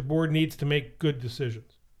that the board needs to make good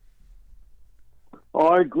decisions. Oh,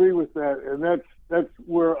 I agree with that, and that's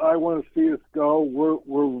where I want to see us go.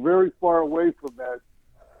 We're very far away from that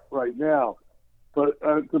right now. But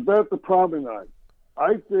it's about the Promenade.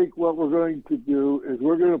 I think what we're going to do is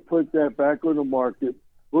we're going to put that back on the market.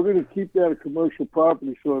 We're going to keep that a commercial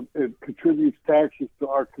property so it contributes taxes to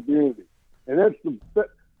our community. And that's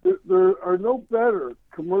there are no better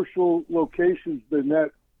commercial locations than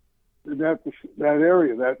that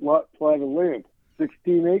area, that plot of land,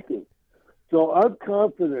 16 acres. So I'm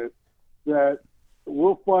confident that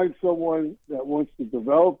we'll find someone that wants to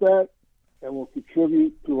develop that and will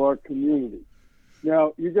contribute to our community.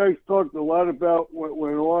 Now, you guys talked a lot about what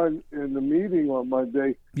went on in the meeting on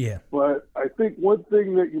Monday. Yeah. But I think one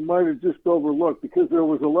thing that you might have just overlooked, because there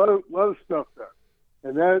was a lot of stuff there,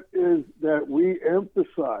 and that is that we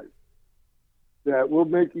emphasize that we're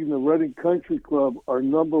making the Reading Country Club our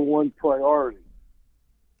number one priority.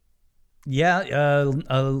 Yeah,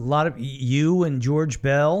 a lot of you and George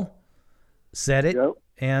Bell said it,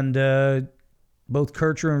 and both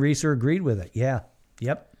Kircher and Reeser agreed with it. Yeah,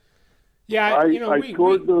 yep. Yeah,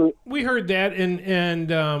 we heard that,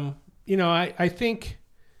 and I think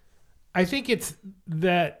it's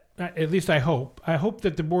that, at least I hope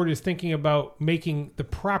that the board is thinking about making the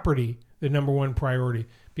property the number one priority,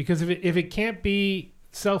 because if it can't be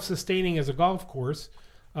self-sustaining as a golf course,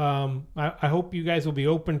 I hope you guys will be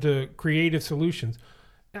open to creative solutions.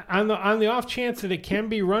 On the off chance that it can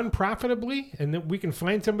be run profitably and that we can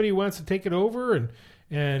find somebody who wants to take it over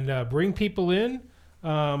and bring people in,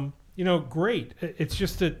 great. It's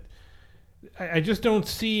just that I just don't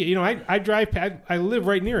see, I drive past, I live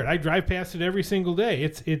right near it. I drive past it every single day.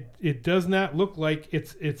 It does not look like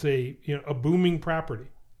it's a booming property.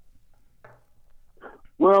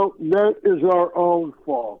 Well, that is our own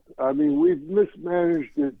fault. I mean, we've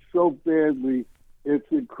mismanaged it so badly. It's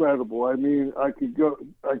incredible. I mean, I could go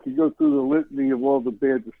through the litany of all the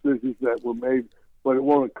bad decisions that were made, but it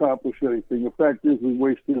won't accomplish anything. The fact is, we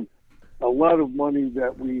wasted a lot of money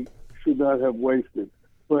that we should not have wasted.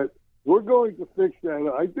 But we're going to fix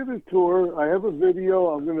that. I did a tour. I have a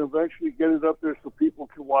video. I'm going to eventually get it up there so people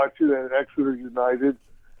can watch it at Exeter United.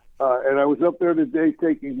 And I was up there today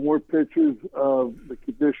taking more pictures of the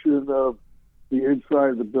condition of the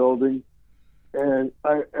inside of the building. And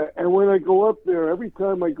when I go up there, every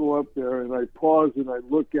time I go up there and I pause and I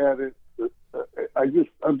look at it,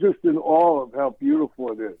 I'm just in awe of how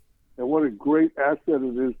beautiful it is and what a great asset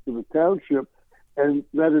it is to the township. and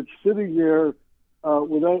that it's sitting there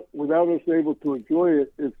without us able to enjoy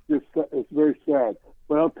it. It's very sad.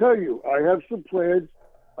 But I'll tell you, I have some plans.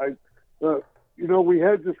 We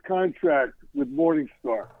had this contract with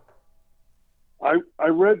Morningstar. I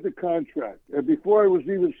read the contract, and before I was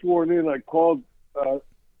even sworn in, I called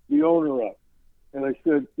the owner up, and I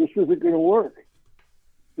said, "This isn't going to work.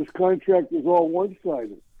 This contract is all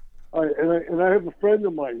one-sided." And I have a friend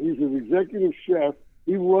of mine. He's an executive chef.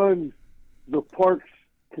 He runs the Parks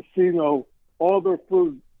Casino, all their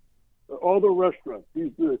food, all the restaurants.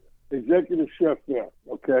 He's the executive chef there.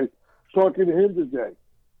 Okay, talking to him today,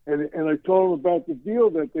 and I told him about the deal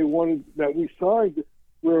that they wanted, that we signed,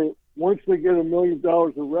 where once they get $1 million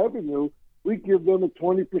of revenue, we give them a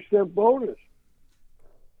 20% bonus.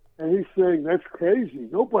 And he's saying, that's crazy.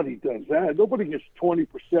 Nobody does that. Nobody gets 20%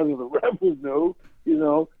 of the revenue,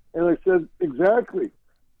 And I said, exactly.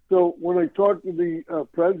 So when I talked to the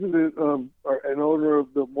president and owner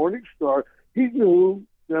of the Morningstar, he knew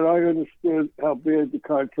that I understood how bad the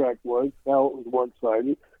contract was, how it was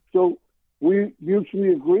one-sided. So we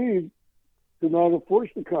mutually agreed to not enforce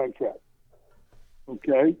the contract.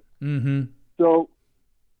 Okay? Mm-hmm. So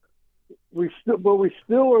we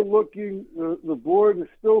still are looking. The board is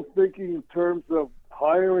still thinking in terms of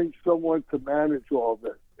hiring someone to manage all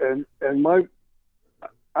this. And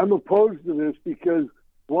I'm opposed to this because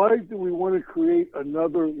why do we want to create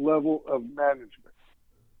another level of management?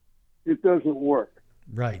 It doesn't work.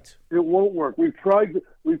 Right. It won't work. We've tried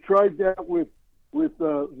that with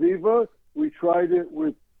Viva. We tried it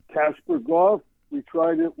with Casper Golf. We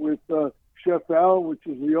tried it with Chef Al, which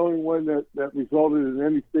is the only one that resulted in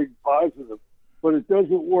anything positive, but it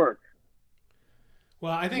doesn't work.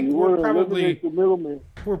 Well, I think we're probably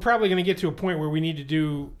going to get to a point where we need to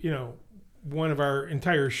do, one of our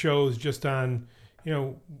entire shows just on,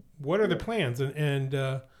 what are the plans, and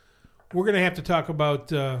we're going to have to talk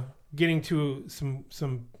about getting to some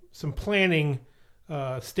planning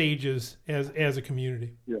stages as a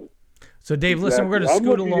community. Yeah. So, Dave, listen, we're going to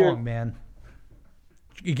scoot along, man.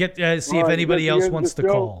 You get see if anybody else wants to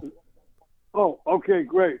call. Oh, okay,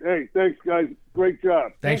 great. Hey, thanks, guys. Great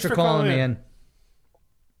job. Thanks for calling, man.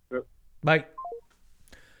 Yep. Bye.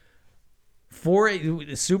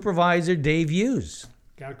 Supervisor Dave Hughes.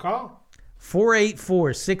 Got a call?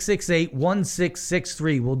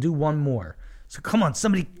 484-668-1663. We'll do one more. So come on,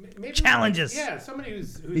 somebody challenge us. Yeah, somebody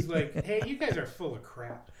who's like, hey, you guys are full of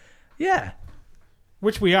crap. Yeah.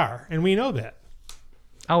 Which we are, and we know that.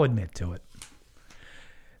 I'll admit to it.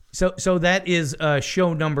 So that is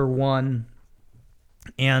show number 1,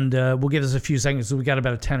 and we'll give us a few seconds. So we got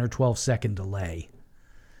about a 10 or 12 second delay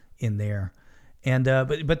in there, and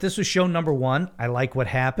but this was show number 1. I like what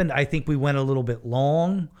happened. I think we went a little bit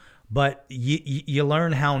long, but you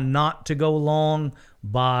learn how not to go long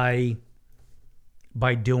by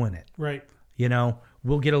doing it. Right.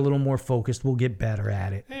 We'll get a little more focused. We'll get better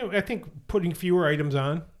at it. Anyway, I think putting fewer items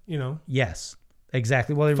on. Yes.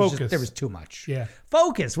 Exactly. Well, there was too much. Yeah.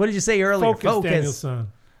 Focus. What did you say earlier? Focus.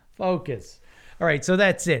 Danielson. Focus. All right. So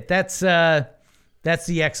that's it. That's the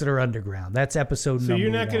Exeter Underground. That's episode number 1. So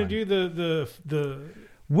you're not going to do the.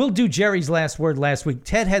 We'll do Jerry's last word last week.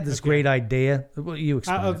 Ted had this great idea. Well, you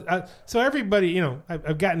explain it. So everybody,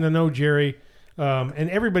 I've gotten to know Jerry, and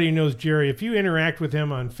everybody knows Jerry. If you interact with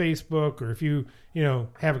him on Facebook, or if you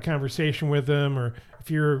have a conversation with him, or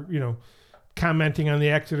if you're commenting on the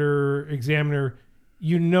Exeter Examiner,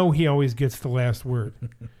 he always gets the last word.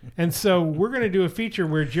 And so we're going to do a feature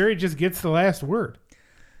where Jerry just gets the last word.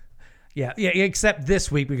 Yeah, except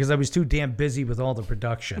this week because I was too damn busy with all the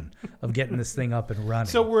production of getting this thing up and running.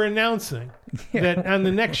 So we're announcing that on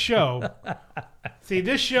the next show, see,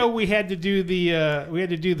 this show we had to do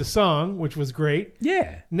the song, which was great.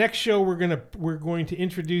 Yeah. Next show we're going to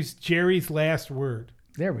introduce Jerry's last word.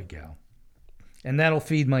 There we go. And that'll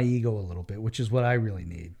feed my ego a little bit, which is what I really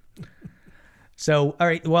need. So, all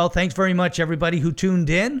right. Well, thanks very much, everybody who tuned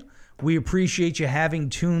in. We appreciate you having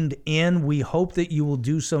tuned in. We hope that you will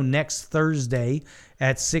do so next Thursday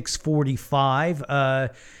at 6:45.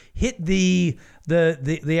 Hit the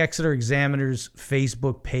Exeter Examiner's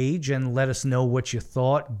Facebook page and let us know what you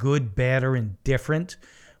thought, good, bad, or indifferent.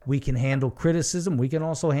 We can handle criticism. We can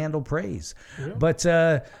also handle praise. Yeah. But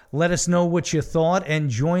let us know what you thought and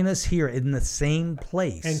join us here in the same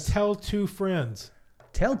place. And tell 2 friends.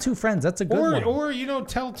 Tell 2 friends. That's a good one. Or,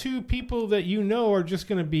 tell 2 people that are just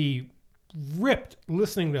going to be ripped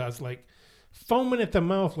listening to us, like foaming at the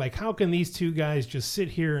mouth. Like, how can these 2 guys just sit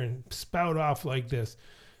here and spout off like this?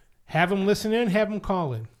 Have them listen in. Have them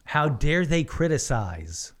call in. How dare they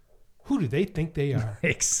criticize? who do they think they are?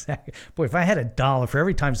 Exactly. Boy, if I had $1 for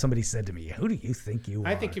every time somebody said to me, who do you think you are?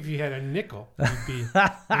 I think if you had a nickel, you'd be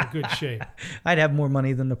in good shape. I'd have more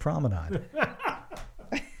money than the promenade.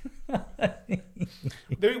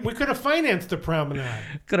 We could have financed the promenade.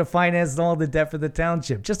 Could have financed all the debt for the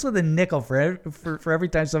township just with a nickel for every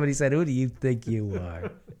time somebody said, who do you think you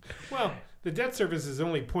are? Well, the debt service is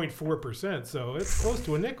only 0.4%, so it's close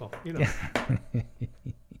to a nickel. You know.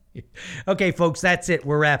 Okay, folks, that's it.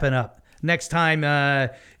 We're wrapping up. Next time,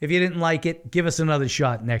 if you didn't like it, give us another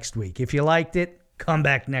shot next week. If you liked it, come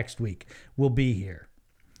back next week. We'll be here.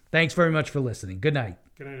 Thanks very much for listening. Good night.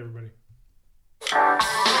 Good night, everybody.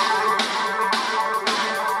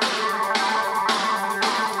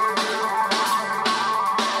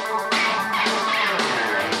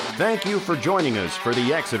 Thank you for joining us for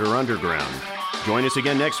the Exeter Underground. Join us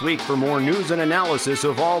again next week for more news and analysis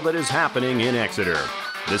of all that is happening in Exeter.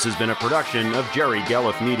 This has been a production of Jerry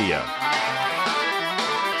Gelliff Media.